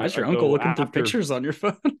sudden, your uncle looking through pictures on your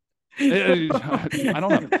phone? I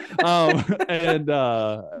don't know. And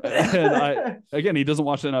again, he doesn't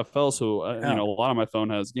watch the NFL, so you know, a lot of my phone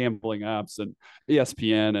has gambling apps and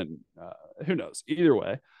ESPN, and who knows. Either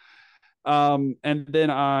way, and then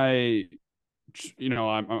you know,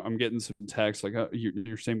 I'm getting some texts like,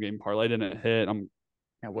 your same game parlay didn't hit.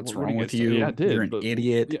 Yeah, what's What do wrong you with get? Yeah, you? it You're did, an but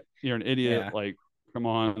idiot. yeah, you're an idiot. Yeah. Like, come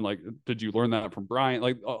on, like, did you learn that from Brian?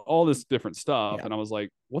 Like, all this different stuff. Yeah. And I was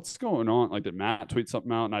like, what's going on? Like, did Matt tweet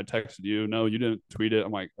something out? And I texted you, no, you didn't tweet it.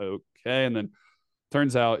 I'm like, okay. And then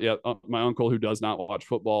turns out, yeah, my uncle, who does not watch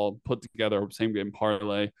football, put together a same game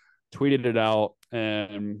parlay, tweeted it out,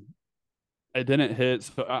 and it didn't hit.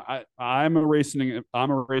 So I'm erasing it.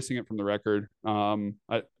 I'm erasing it from the record.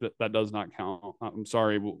 That does not count. I'm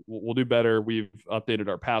sorry. We'll do better. We've updated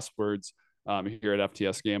our passwords here at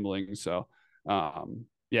FTS Gambling. So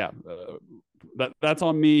yeah, that's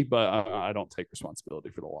on me, but I don't take responsibility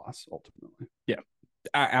for the loss ultimately. Yeah,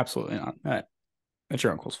 absolutely not. That's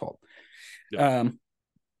your uncle's fault. Yeah.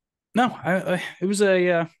 No, it was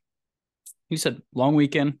a you said long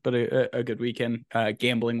weekend, but a good weekend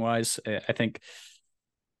gambling wise. I think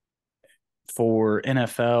for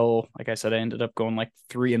NFL, like I said, I ended up going like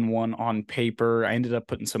 3-1 on paper. I ended up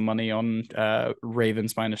putting some money on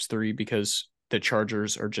Ravens -3 because the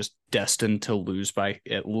Chargers are just destined to lose by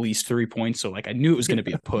at least 3 points. So like I knew it was going to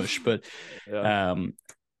be a push, but yeah.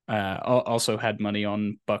 Also had money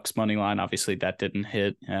on Bucks money line. Obviously that didn't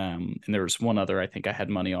hit. And there was one other I think I had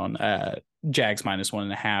money on Jags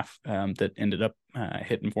 -1.5 that ended up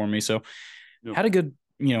hitting for me. So had a good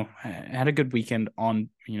weekend on,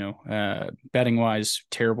 betting wise.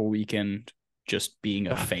 Terrible weekend just being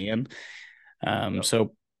a fan.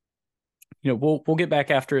 So we'll get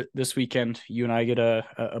back after it this weekend. You and I get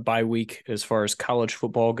a bye week as far as college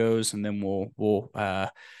football goes, and then we'll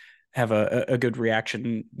have a good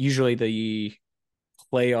reaction. Usually the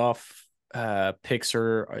playoff picks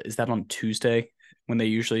is that on Tuesday when they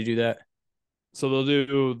usually do that? So they'll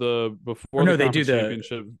do before the conference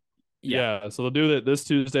championship. Yeah. So they'll do that this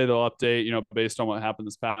Tuesday. They'll update, based on what happened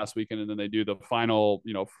this past weekend, and then they do the final,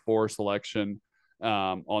 4 selection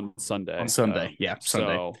on Sunday. Sunday.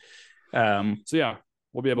 So yeah,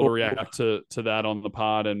 we'll be able to react to that on the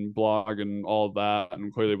pod and blog and all of that.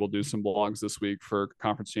 And clearly we'll do some blogs this week for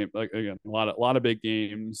conference champ. Like, again, a lot of big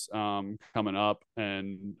games coming up,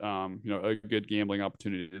 and a good gambling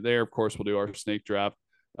opportunity there. Of course, we'll do our snake draft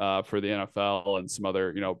for the NFL and some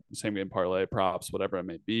other, same game parlay props, whatever it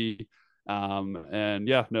may be. And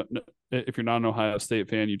yeah, no, if you're not an Ohio State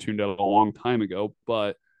fan, you tuned out a long time ago,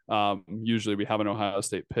 but usually we have an Ohio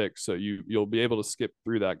State pick, so you'll be able to skip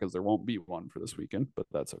through that because there won't be one for this weekend, but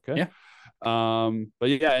that's okay. Yeah. But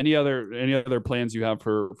yeah, any other plans you have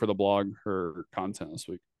for the blog or content this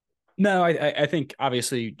week? No, I think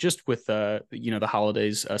obviously just with the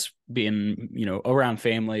holidays, us being around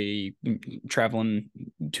family, traveling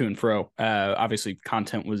to and fro, obviously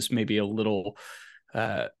content was maybe a little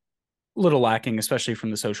lacking, especially from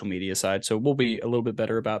the social media side. So we'll be a little bit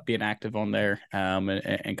better about being active on there,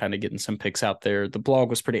 and kind of getting some picks out there. The blog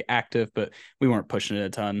was pretty active, but we weren't pushing it a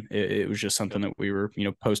ton. It was just something that we were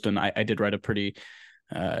posting. I did write a pretty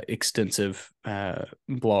extensive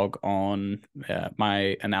blog on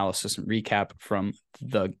my analysis and recap from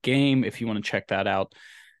the game if you want to check that out.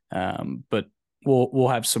 But we'll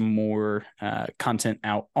have some more content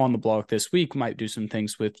out on the blog this week. Might do some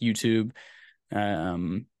things with YouTube.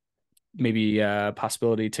 Maybe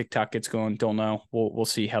possibility TikTok gets going. Don't know. We'll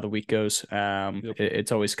see how the week goes.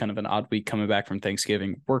 It's always kind of an odd week coming back from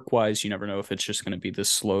Thanksgiving work wise. You never know if it's just going to be this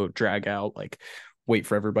slow drag out, like wait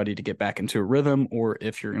for everybody to get back into a rhythm, or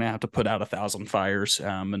if you're going to have to put out 1,000 fires.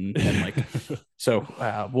 And like, so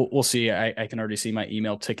we'll see. I can already see my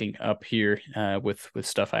email ticking up here with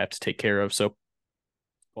stuff I have to take care of. So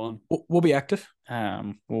we'll be active.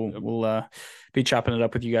 We'll be chopping it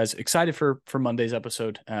up with you guys. Excited for Monday's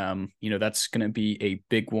episode. That's going to be a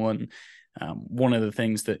big one. One of the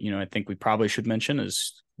things that, I think we probably should mention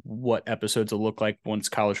is what episodes will look like once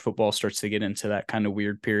college football starts to get into that kind of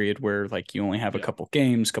weird period where like you only have a couple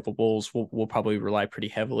games, couple bowls. We'll probably rely pretty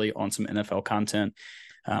heavily on some NFL content.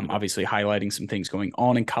 Obviously highlighting some things going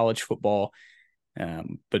on in college football.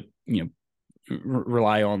 But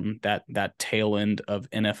rely on that tail end of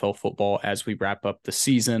NFL football as we wrap up the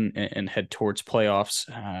season and head towards playoffs.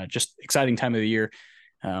 Just exciting time of the year.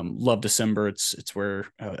 Love December. It's where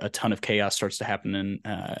a ton of chaos starts to happen in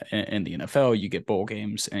the NFL. You get bowl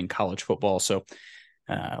games and college football. So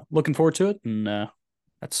looking forward to it. And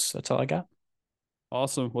that's all I got.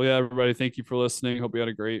 Awesome. Well, yeah, everybody, thank you for listening. Hope you had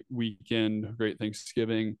a great weekend, great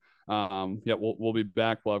Thanksgiving. Yeah, we'll be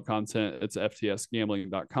back. We'll have content. It's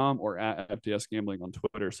ftsgambling.com or at ftsgambling on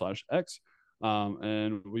Twitter /X.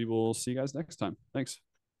 And we will see you guys next time. Thanks.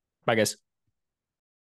 Bye, guys.